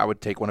I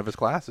would take one of his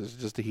classes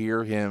just to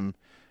hear him.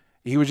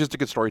 He was just a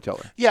good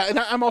storyteller. Yeah, and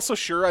I'm also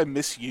sure I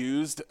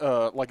misused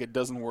like a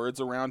dozen words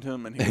around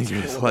him, and he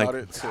was cool about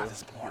it. So.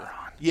 This moron.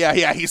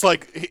 Yeah, he's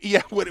like,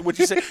 yeah, what'd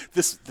you say?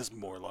 this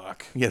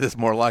Morlock. Yeah, this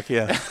Morlock,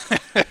 yeah.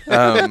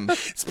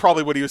 It's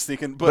probably what he was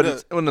thinking. But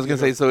what I was going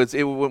to say, so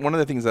one of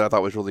the things that I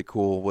thought was really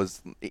cool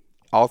was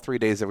all 3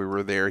 days that we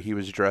were there, he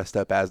was dressed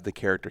up as the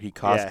character. He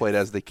cosplayed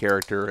as the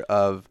character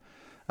of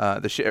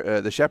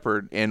the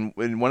Shepherd. And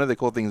one of the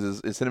cool things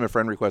is sent him a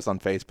friend request on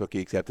Facebook.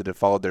 He accepted it,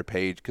 followed their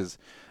page because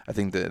I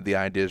think the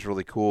idea is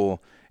really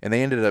cool. And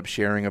they ended up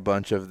sharing a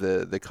bunch of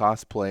the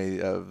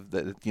cosplay of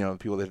the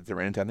people that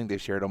they're into. I think they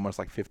shared almost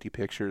like 50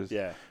 pictures.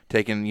 Yeah.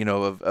 Taken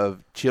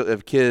of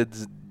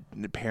kids,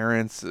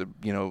 parents,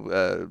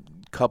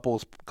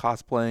 couples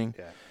cosplaying.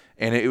 Yeah.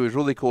 And it was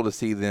really cool to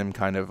see them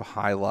kind of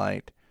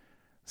highlight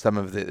some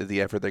of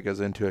the effort that goes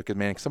into it. Because,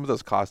 man, some of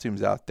those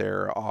costumes out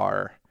there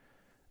are,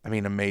 I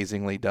mean,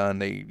 amazingly done.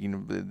 They,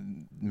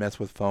 mess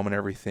with foam and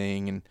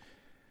everything. And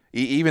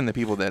even the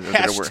people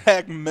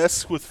that #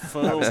 mess with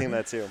foam. I've seen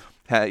that too.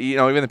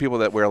 Even the people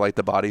that wear like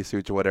the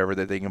bodysuits or whatever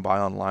that they can buy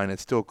online,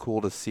 it's still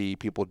cool to see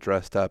people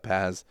dressed up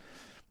as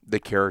the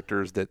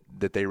characters that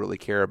they really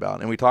care about.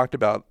 And we talked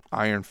about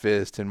Iron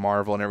Fist and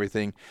Marvel and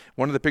everything.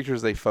 One of the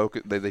pictures they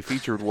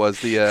featured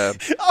was the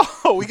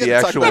we got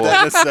to talk about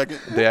that in a second.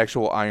 The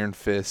actual Iron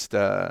Fist,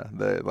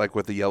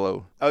 with the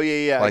yellow. Oh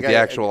yeah. Like the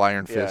actual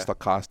Iron Fist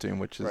costume,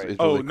 which is, is really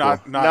cool.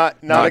 Not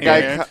a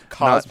guy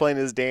cosplaying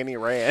as Danny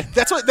Rand.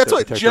 That's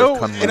what Joe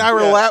and I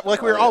were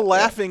we were all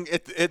laughing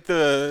at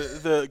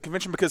the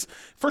convention because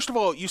first of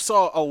all, you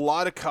saw a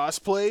lot of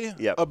cosplay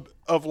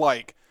of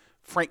like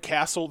Frank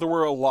Castle. There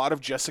were a lot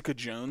of Jessica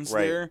Jones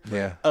there.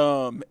 Yeah.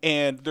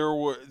 And there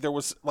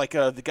was like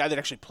the guy that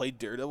actually played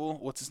Daredevil.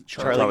 What's his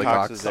Charlie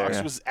Cox was there.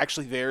 Cox was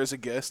actually there as a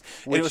guest.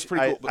 Which it was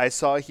pretty cool. I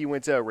saw he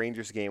went to a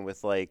Rangers game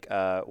with like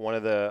one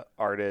of the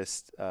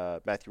artists,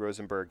 Matthew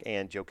Rosenberg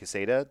and Joe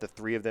Quesada. The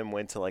 3 of them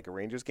went to like a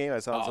Rangers game. I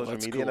saw on social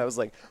media, and I was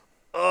like,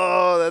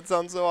 oh, that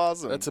sounds so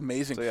awesome. That's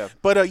amazing. So, yeah.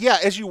 But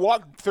as you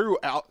walk through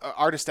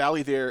Artist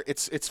Alley there,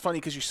 it's funny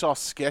because you saw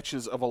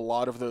sketches of a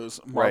lot of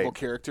those Marvel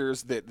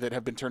characters that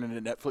have been turned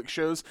into Netflix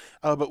shows,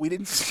 but we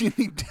didn't see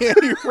any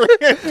Danny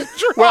Rand.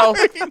 Well,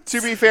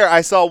 to be fair, I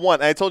saw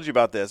one. I told you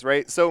about this,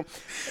 right? So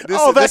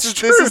this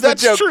is the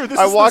joke. True. This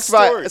I is walked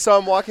the story. by. So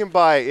I'm walking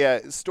by. Yeah,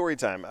 story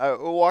time. I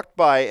walked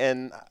by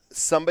and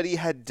somebody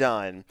had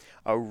done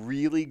a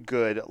really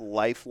good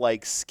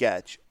lifelike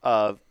sketch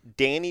of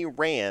Danny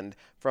Rand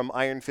from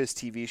Iron Fist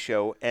TV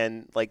show,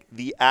 and like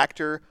the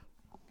actor,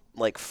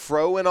 like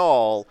fro and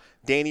all,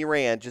 Danny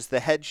Rand, just the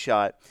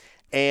headshot.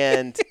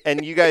 And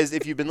you guys,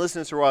 if you've been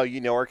listening for a while,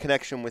 you know our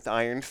connection with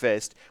Iron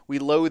Fist. We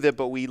loathe it,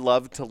 but we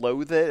love to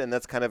loathe it, and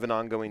that's kind of an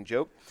ongoing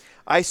joke.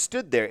 I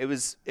stood there.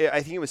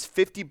 I think it was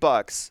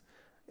 $50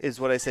 is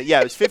what I said.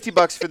 Yeah, it was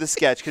 $50 for the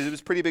sketch because it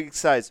was pretty big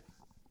size.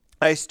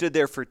 I stood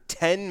there for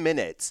 10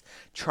 minutes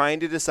trying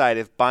to decide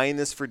if buying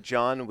this for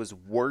John was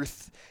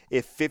worth,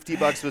 if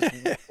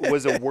 $50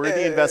 was a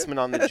worthy investment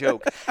on the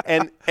joke.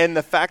 And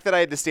the fact that I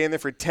had to stand there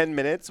for 10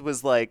 minutes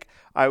was like,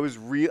 I was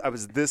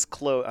this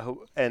close.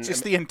 And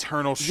just the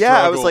internal struggle.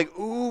 Yeah, I was like,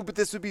 ooh, but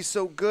this would be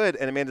so good.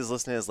 And Amanda's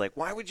listening is like,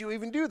 why would you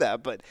even do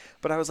that? But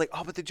I was like,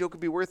 oh, but the joke would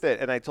be worth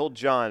it. And I told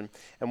John,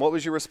 and what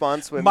was your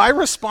response? My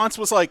response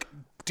was like,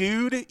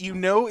 dude,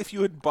 if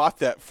you had bought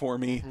that for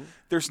me,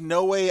 there's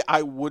no way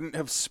I wouldn't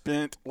have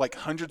spent like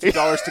hundreds of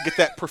dollars to get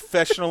that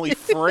professionally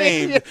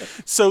framed.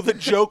 So the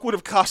joke would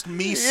have cost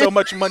me so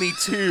much money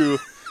too.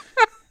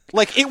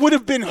 Like, it would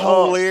have been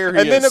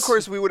hilarious. And then, of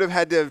course, we would have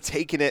had to have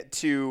taken it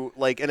to,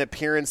 like, an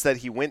appearance that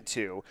he went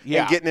to.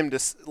 Yeah. And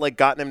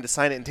gotten him to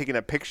sign it and taken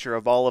a picture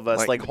of all of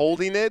us, like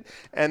holding it.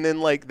 And then,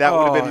 like, that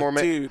would have been more...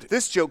 Dude.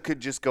 This joke could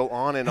just go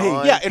on and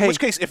on. Yeah, in which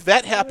case, if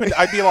that happened,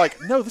 I'd be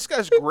like, no, this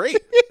guy's great.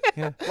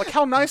 Yeah. Like,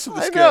 how nice of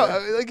this guy. I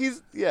know. Like,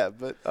 he's... Yeah,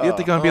 but... You have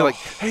to go and be like,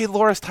 hey,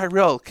 Loris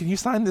Tyrell, can you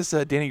sign this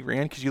Danny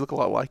Rand? Because you look a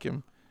lot like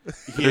him.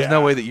 There's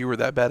no way that you were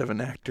that bad of an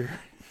actor.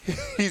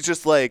 He's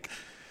just like...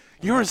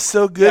 You were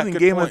so good in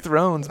Game of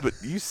Thrones, but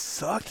you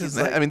sucked.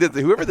 I mean,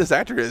 whoever this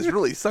actor is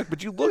really sucked,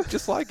 but you look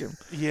just like him.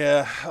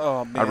 Yeah.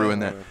 Oh, man. I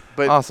ruined that.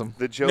 But awesome.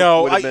 The joke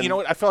you know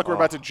what? I feel like we're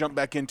about to jump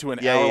back into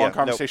an hour-long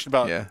conversation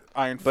about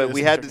Iron Fist. But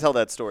we had to tell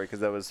that story because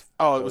that was...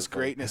 Oh, it was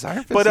greatness. Has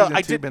Iron Fist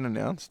season 2 been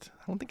announced?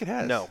 I don't think it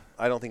has. No,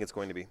 I don't think it's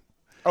going to be.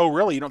 Oh,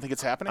 really? You don't think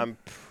it's happening? I'm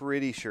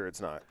pretty sure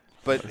it's not.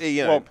 But,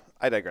 you know,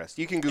 I digress.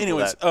 You can Google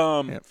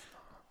that.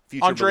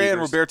 Andrea and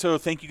Roberto,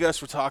 thank you guys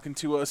for talking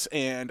to us,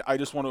 and I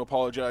just want to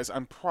apologize.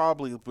 I'm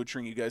probably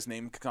butchering you guys'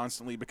 name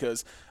constantly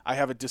because I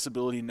have a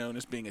disability known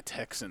as being a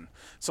Texan.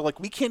 So, like,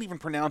 we can't even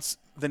pronounce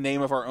the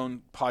name of our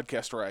own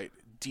podcast right.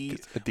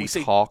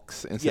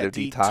 Detox instead of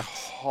detox.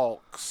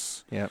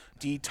 Detox. Yeah.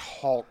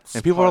 Detox.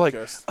 And people are like,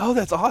 "Oh,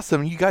 that's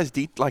awesome! You guys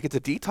like it's a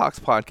detox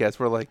podcast."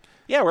 We're like,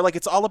 "Yeah, we're like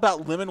it's all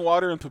about lemon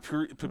water and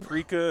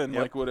paprika and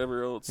like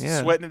whatever else,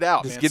 sweating it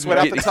out, man. Sweat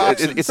out the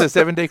toxins." It's a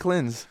 7-day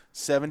cleanse.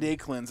 7-day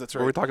cleanse. That's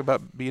right. Where we talk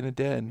about being a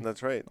dad.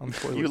 That's right.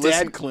 You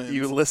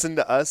listen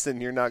to us,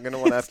 and you're not going to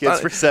want to have kids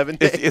for 7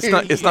 days. It's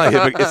not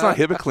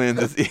HIPAA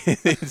cleanse.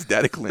 It's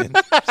data cleanse.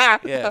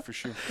 Yeah, for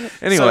sure.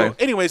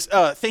 Anyways,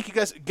 thank you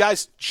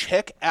guys.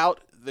 Check out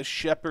The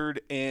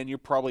Shepherd, and you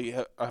probably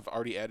have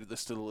already added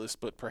this to the list,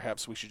 but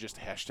perhaps we should just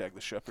hashtag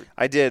The Shepherd.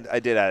 I did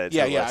add it to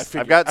the list.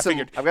 I've got some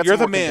You're the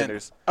more man.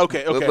 contenders.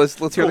 Okay.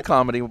 Let's hear the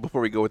comedy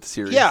before we go with the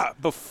serious. Yeah,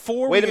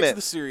 before we get to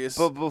the serious.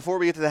 But before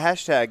we get to the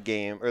hashtag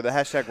game or the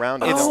hashtag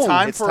round, it's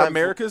time for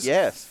America's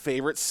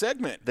favorite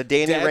segment. The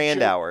Danny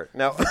Rand Hour.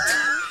 No.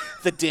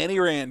 The Danny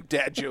Rand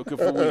dad joke of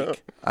the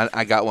week.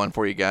 I got one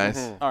for you guys.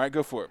 All right,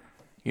 go for it.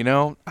 You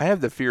know, I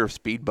have the fear of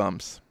speed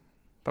bumps.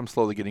 I'm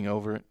slowly getting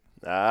over it.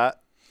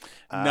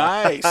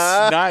 Nice.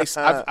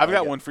 I've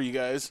got one for you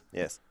guys.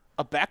 Yes.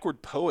 A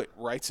backward poet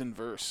writes in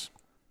verse.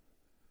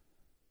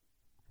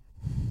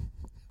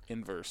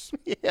 In verse.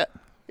 Yeah.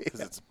 Because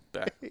it's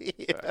back.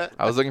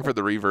 I was looking for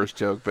the reverse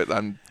joke, but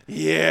I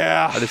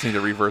just need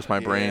to reverse my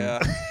brain.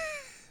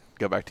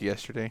 Go back to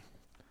yesterday.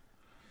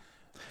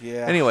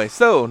 Yeah. Anyway,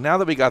 so now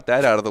that we got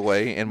that out of the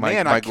way, and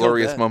my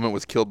glorious moment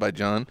was killed by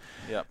John.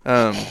 Yep.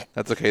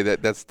 That's okay.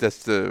 That's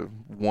the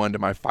 1 to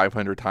my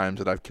 500 times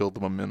that I've killed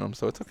the momentum,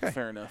 so it's okay.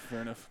 Fair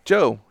enough.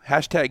 Joe,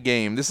 hashtag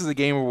game. This is a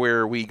game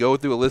where we go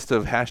through a list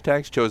of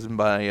hashtags chosen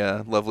by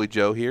lovely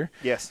Joe here.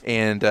 Yes.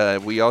 And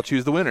we all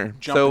choose the winner.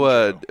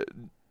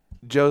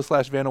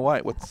 Joe/Vanna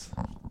White. What's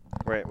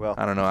right? Well,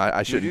 I don't know.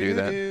 I shouldn't do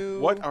that.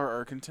 What are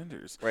our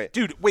contenders? Right,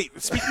 dude. Wait.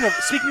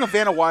 Speaking of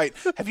Vanna White,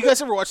 have you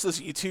guys ever watched those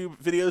YouTube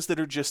videos that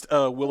are just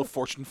Wheel of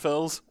Fortune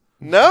fills?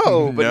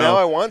 No, but now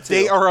I want to.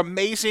 They are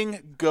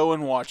amazing. Go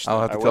and watch them.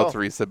 I'll have to tell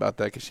Teresa about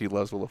that because she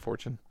loves Wheel of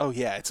Fortune. Oh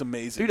yeah, it's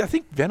amazing, dude. I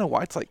think Vanna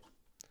White's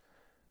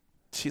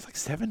she's like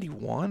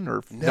 71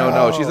 or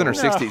no, she's in her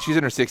 60s. She's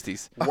in her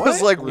 60s. I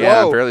was like, whoa.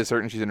 Yeah, I'm fairly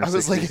certain she's in her 60s. I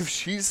was like, if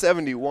she's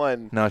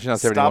 71. No, she's not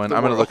 71.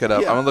 I'm going to look it up.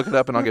 I'm going to look it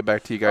up and I'll get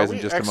back to you guys in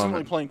just a moment. Are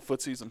we playing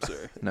footsies? I'm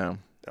sorry. No.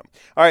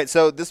 All right,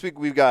 so this week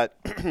we've got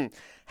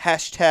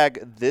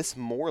hashtag this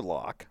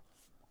Morlock,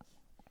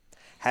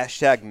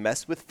 hashtag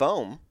mess with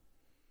foam,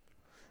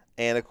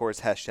 and of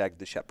course hashtag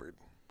the Shepherd.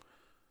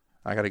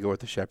 I got to go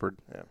with the Shepherd.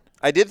 Yeah.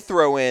 I did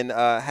throw in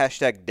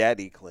hashtag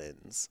daddy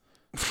cleanse.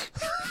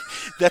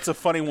 That's a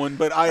funny one,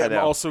 but I am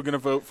also going to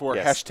vote for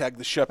hashtag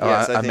the Shepherd.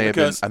 I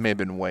may have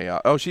been way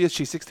off. Oh,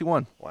 she's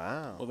 61.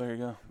 Wow. Well, there you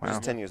go. Wow.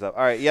 Just 10 years up.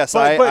 All right. Yes.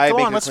 But go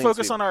on. Let's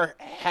focus on our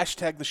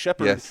hashtag the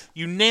Shepherd. Yes.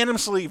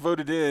 Unanimously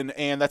voted in,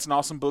 and that's an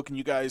awesome book, and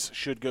you guys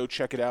should go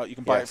check it out. You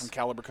can buy it from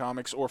Caliber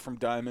Comics or from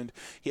Diamond.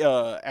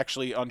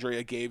 Actually,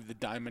 Andrea gave the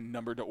Diamond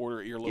number to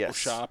order at your local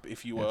shop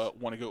if you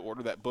want to go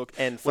order that book,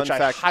 which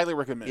I highly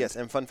recommend. Yes,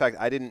 and fun fact,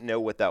 I didn't know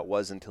what that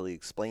was until he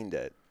explained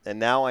it. And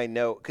now I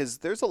know, because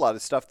there's a lot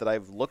of stuff that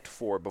I've looked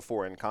for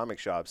before in comic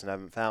shops and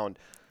haven't found.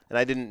 And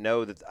I didn't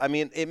know that. I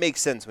mean, it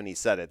makes sense when he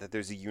said it, that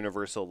there's a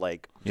universal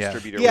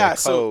distributor with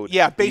a code.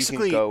 Yeah,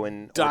 basically, you can go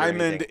and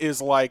Diamond is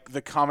like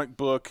the comic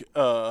book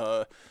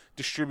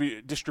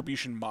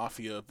distribution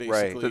mafia,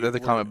 basically. Right. They're the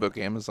comic book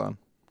Amazon.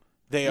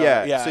 They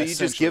are, so you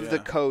just give the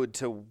code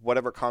to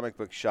whatever comic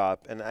book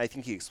shop, and I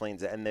think he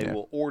explains it, and they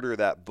will order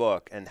that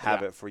book and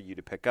have it for you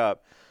to pick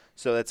up.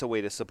 So that's a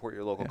way to support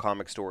your local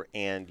comic store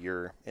and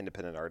your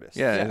independent artists.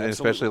 Yeah, and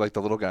especially like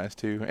the little guys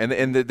too. And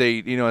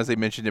they, as they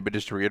mentioned it, but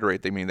just to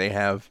reiterate, they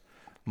have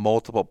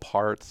multiple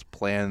parts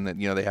planned. That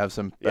they have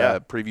some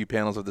preview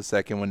panels of the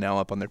second one now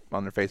up on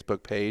their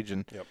Facebook page,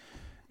 and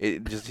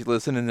it just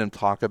listening to them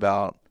talk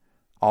about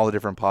all the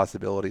different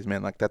possibilities,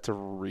 man. Like that's a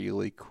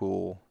really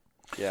cool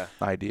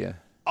idea.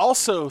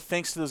 Also,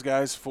 thanks to those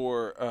guys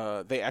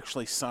for they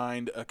actually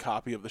signed a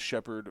copy of The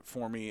Shepherd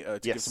for me to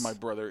give to my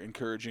brother,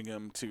 encouraging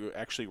him to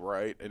actually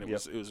write, and it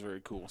was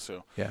very cool.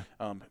 So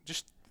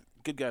just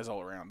good guys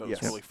all around. That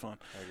was really fun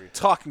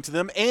talking to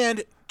them.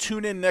 And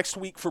tune in next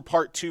week for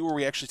part 2, where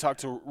we actually talk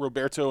to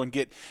Roberto and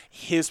get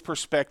his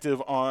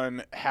perspective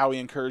on how he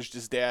encouraged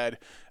his dad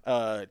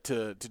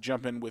to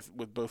jump in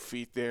with both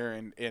feet there,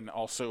 and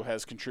also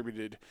has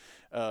contributed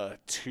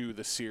to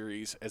the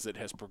series as it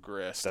has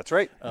progressed. That's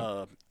right.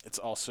 It's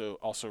also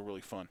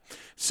really fun.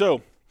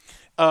 So,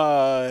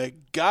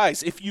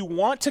 guys, if you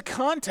want to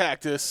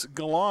contact us,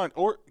 Gallant,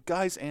 or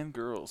guys and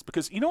girls,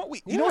 because you know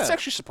what what's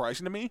actually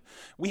surprising to me?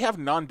 We have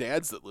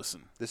non-dads that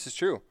listen. This is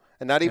true,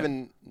 and not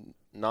even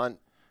non.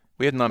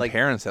 We had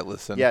non-parents that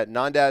listen. Yeah,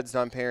 non-dads,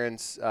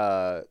 non-parents,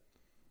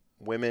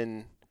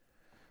 women.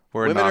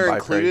 Women are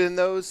included in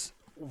those.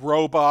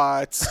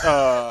 Robots.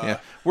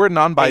 We're a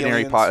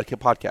non-binary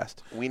podcast.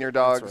 Wiener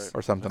dogs.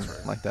 Or something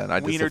like that. I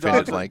Wiener just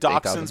offended dogs. like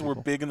Dachshunds were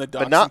big in the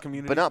dachshund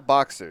community. But not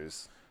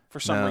boxers. For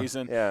some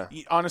reason. Yeah.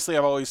 Honestly,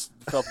 I've always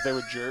felt they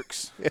were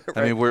jerks.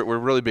 I mean, we're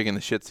really big in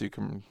the Shih Tzu.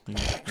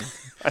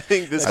 I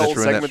think this whole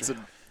segment's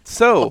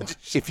So,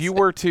 if you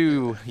were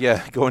to,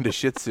 go into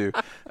Shih Tzu,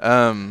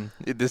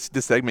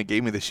 this segment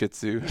gave me the Shih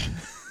Tzu.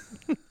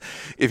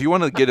 If you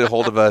want to get a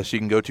hold of us, you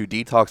can go to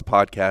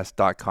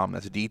dtalkspodcast.com.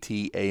 That's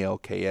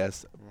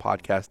DTALKS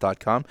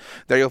podcast.com.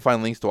 There you'll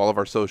find links to all of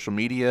our social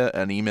media,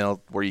 an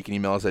email where you can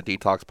email us at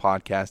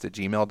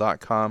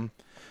dtalkspodcast@gmail.com.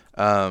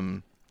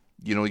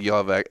 You'll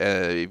have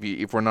if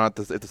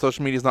the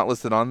social media is not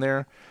listed on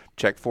there,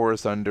 check for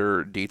us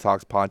under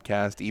Detox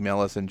Podcast. Email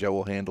us, and Joe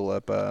will handle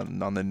up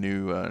on the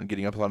new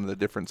getting up on the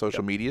different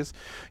social medias.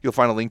 You'll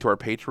find a link to our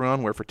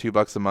Patreon, where for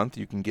 $2 a month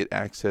you can get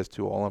access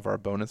to all of our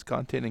bonus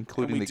content,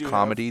 including the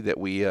comedy that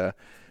we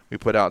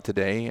put out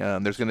today.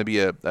 There's going to be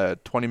a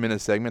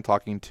 20-minute segment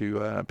talking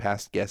to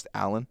past guest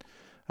Alan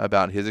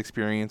about his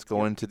experience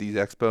going to these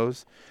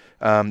expos.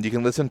 You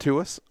can listen to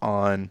us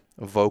on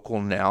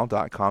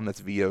vocalnow.com.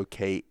 That's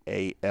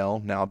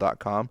VOKAL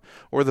now.com.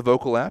 Or the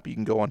Vocal app. You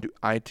can go onto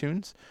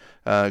iTunes,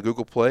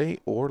 Google Play,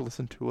 or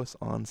listen to us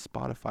on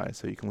Spotify,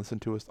 so you can listen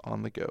to us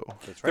on the go.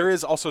 That's right. There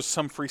is also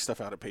some free stuff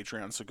out at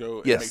Patreon, so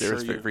go and make sure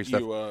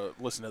you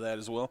listen to that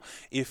as well.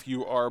 If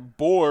you are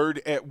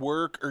bored at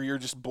work, or you're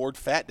just bored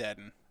fat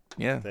dadding.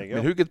 Yeah. There you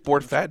go. Who gets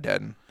bored fat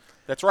dadding?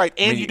 That's right.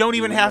 And you don't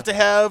even have to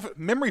have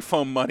memory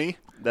foam money.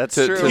 That's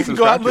true. You can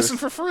go out and listen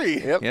for free.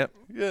 Yep.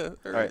 Yeah.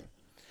 All right.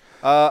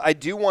 I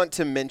do want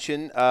to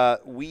mention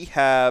we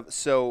have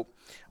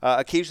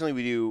occasionally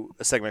we do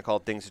a segment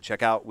called Things to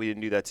Check Out. We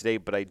didn't do that today,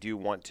 but I do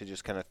want to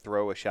just kind of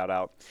throw a shout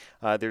out.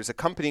 There's a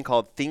company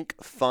called Think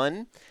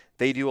Fun.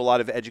 They do a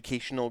lot of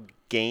educational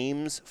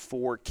games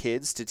for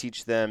kids to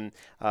teach them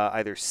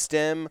either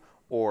STEM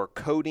or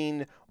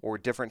coding or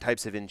different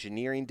types of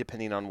engineering,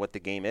 depending on what the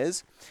game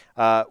is.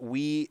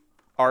 They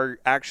are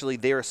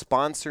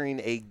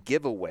sponsoring a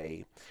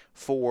giveaway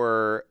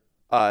for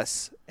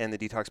us and the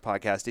Detox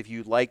Podcast. If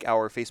you like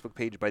our Facebook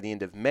page by the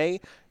end of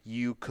May,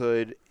 you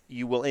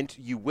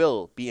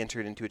will be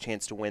entered into a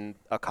chance to win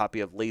a copy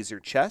of Laser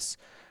Chess,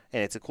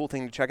 and it's a cool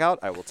thing to check out.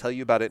 I will tell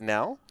you about it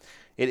now.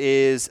 It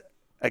is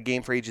a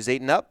game for ages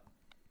 8 and up.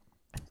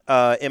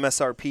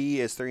 MSRP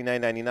is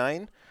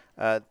 $39.99.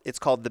 It's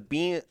called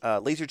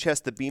Laser Chess,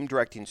 the Beam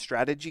Directing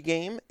Strategy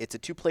Game. It's a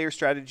 2-player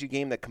strategy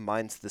game that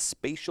combines the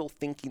spatial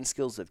thinking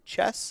skills of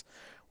chess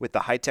with the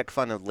high-tech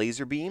fun of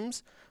laser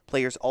beams.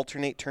 Players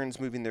alternate turns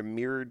moving their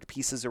mirrored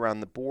pieces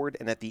around the board,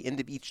 and at the end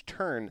of each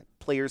turn,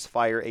 players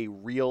fire a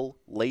real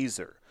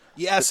laser.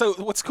 Yeah, so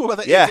what's cool about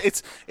that? Yeah.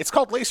 It's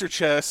called Laser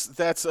Chess.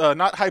 That's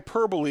not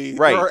hyperbole.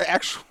 Right. There are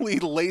actually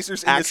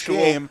lasers in this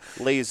game.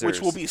 Lasers.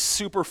 Which will be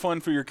super fun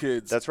for your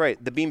kids. That's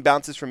right. The beam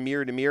bounces from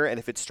mirror to mirror, and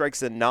if it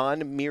strikes a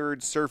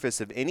non-mirrored surface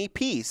of any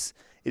piece,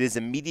 It is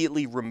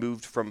immediately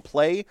removed from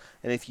play,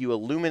 and if you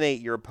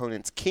illuminate your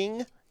opponent's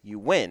king, you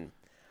win.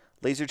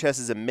 Laser Chess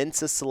is a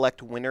Mensa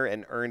Select winner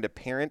and earned a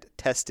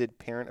parent-tested,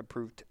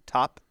 parent-approved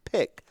top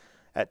pick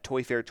at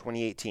Toy Fair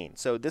 2018.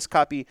 So this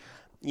copy,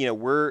 they're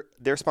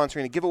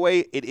sponsoring a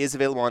giveaway. It is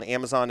available on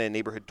Amazon and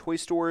neighborhood toy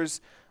stores,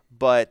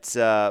 but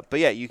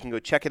yeah, you can go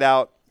check it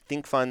out.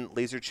 Think Fun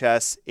Laser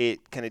Chess.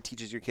 It kind of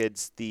teaches your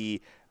kids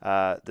the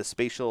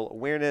spatial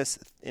awareness,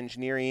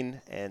 engineering,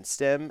 and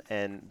STEM,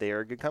 and they are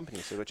a good company,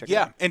 so go check it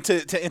out. Yeah, and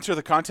to enter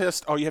the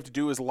contest, all you have to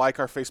do is like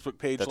our Facebook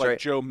page, That's like right.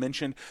 Joe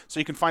mentioned.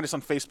 So you can find us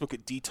on Facebook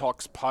at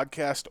Detox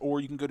Podcast, or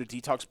you can go to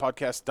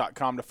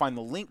detoxpodcast.com to find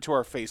the link to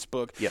our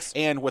Facebook. Yes.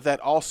 And what that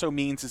also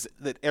means is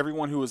that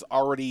everyone who has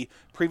already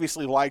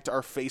previously liked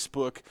our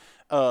Facebook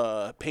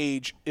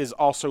page is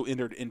also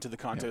entered into the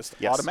contest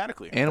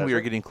automatically. And That's we are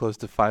right. getting close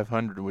to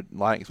 500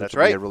 likes, which That's will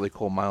be right. a really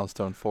cool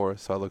milestone for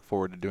us, so I look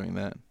forward to doing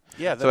that.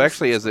 Yeah. So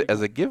actually, as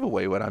a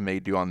giveaway, what I may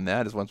do on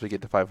that is once we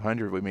get to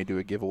 500, we may do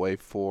a giveaway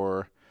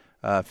for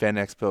Fan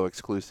Expo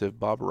exclusive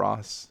Bob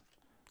Ross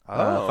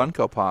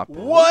Funko Pop.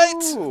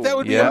 What? Ooh. That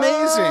would be Yeah.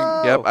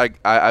 amazing. Yep,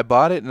 I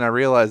bought it and I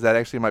realized that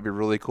actually might be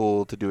really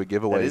cool to do a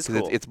giveaway That is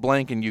cool. it's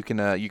blank and you can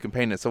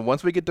paint it. So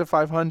once we get to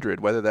 500,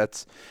 whether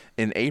that's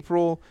in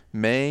April,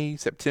 May,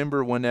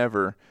 September,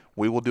 whenever,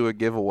 we will do a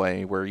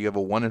giveaway where you have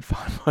a 1 in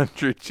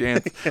 500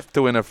 chance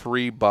to win a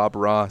free Bob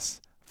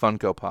Ross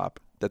Funko Pop.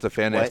 That's a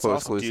Fan What? Expo Awesome,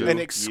 exclusive. dude. An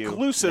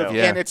exclusive,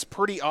 Yeah. and it's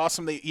pretty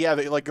awesome.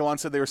 Like Galan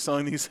said, they were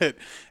selling these at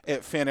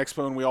Fan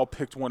Expo, and we all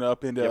picked one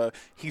up. And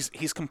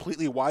he's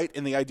completely white,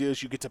 and the idea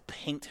is you get to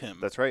paint him.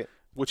 That's right.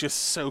 Which is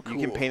so cool.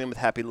 You can paint them with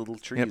happy little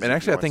trees. Yep, and if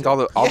actually, you I think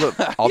want all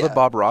to. the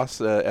Bob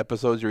Ross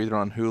episodes are either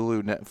on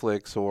Hulu,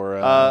 Netflix, or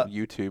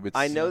YouTube.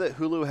 I know that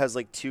Hulu has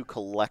like 2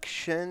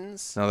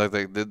 collections. No,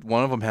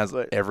 one of them has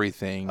But-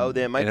 everything. Oh,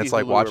 then it might and be it's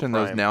like Hulu or watching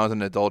those Prime. now as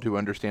an adult who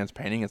understands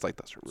painting. It's like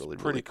that's really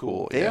pretty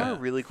cool. They yeah. are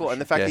really cool.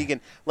 And the fact Yeah. that you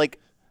can, like,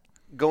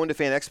 go into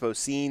Fan Expo,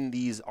 seeing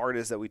these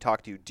artists that we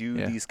talk to do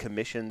Yeah. these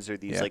commissions or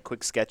these, Yeah. like,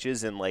 quick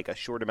sketches in, like, a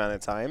short amount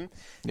of time.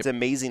 It's Yep.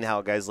 amazing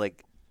how guys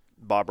like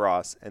Bob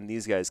Ross and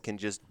these guys can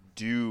just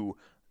do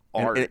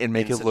art and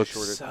make in it such look a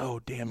shorter so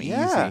damn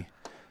Yeah. easy.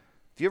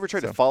 If you ever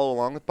tried So- to follow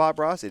along with Bob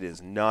Ross, it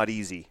is not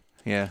easy.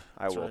 Yeah.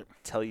 I will right.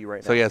 tell you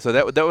right So now. yeah, so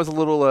that was a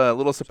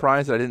little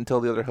surprise that I didn't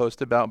tell the other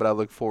host about, but I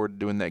look forward to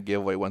doing that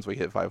giveaway once we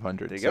hit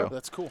 500. There you so. go.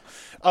 That's cool.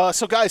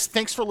 So, guys,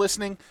 thanks for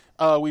listening.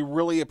 We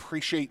really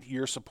appreciate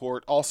your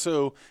support.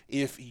 Also,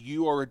 if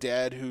you are a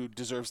dad who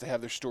deserves to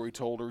have their story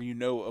told, or you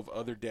know of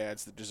other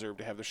dads that deserve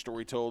to have their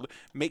story told,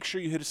 make sure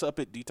you hit us up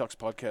at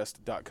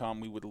detoxpodcast.com.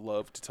 We would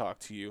love to talk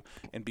to you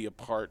and be a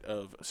part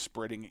of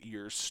spreading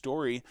your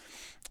story.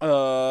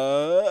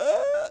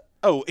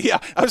 Oh, yeah,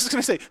 I was just going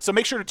to say, so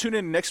make sure to tune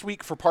in next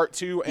week for part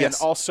 2. And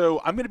Yes. also,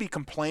 I'm going to be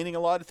complaining a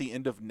lot at the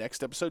end of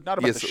next episode, not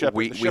about Yes, the Shepherd.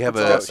 we The have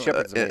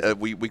Shepherd's a awesome.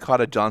 we caught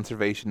a John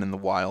Servation in the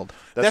wild.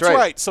 That's right.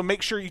 right. So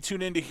make sure you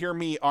tune in to hear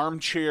me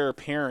armchair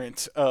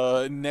parent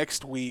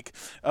next week.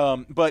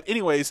 But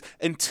anyways,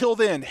 until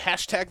then,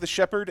 hashtag the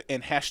Shepherd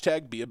and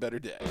hashtag be a better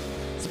dad.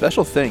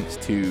 Special thanks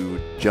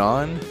to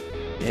John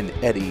and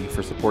Eddie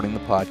for supporting the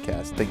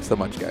podcast. Thanks so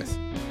much, guys.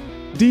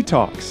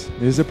 Detox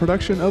is a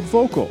production of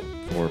Vocal.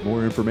 For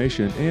more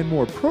information and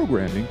more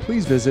programming,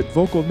 please visit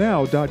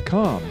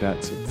vocalnow.com.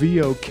 That's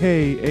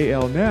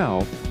VOKAL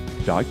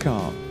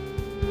now.com.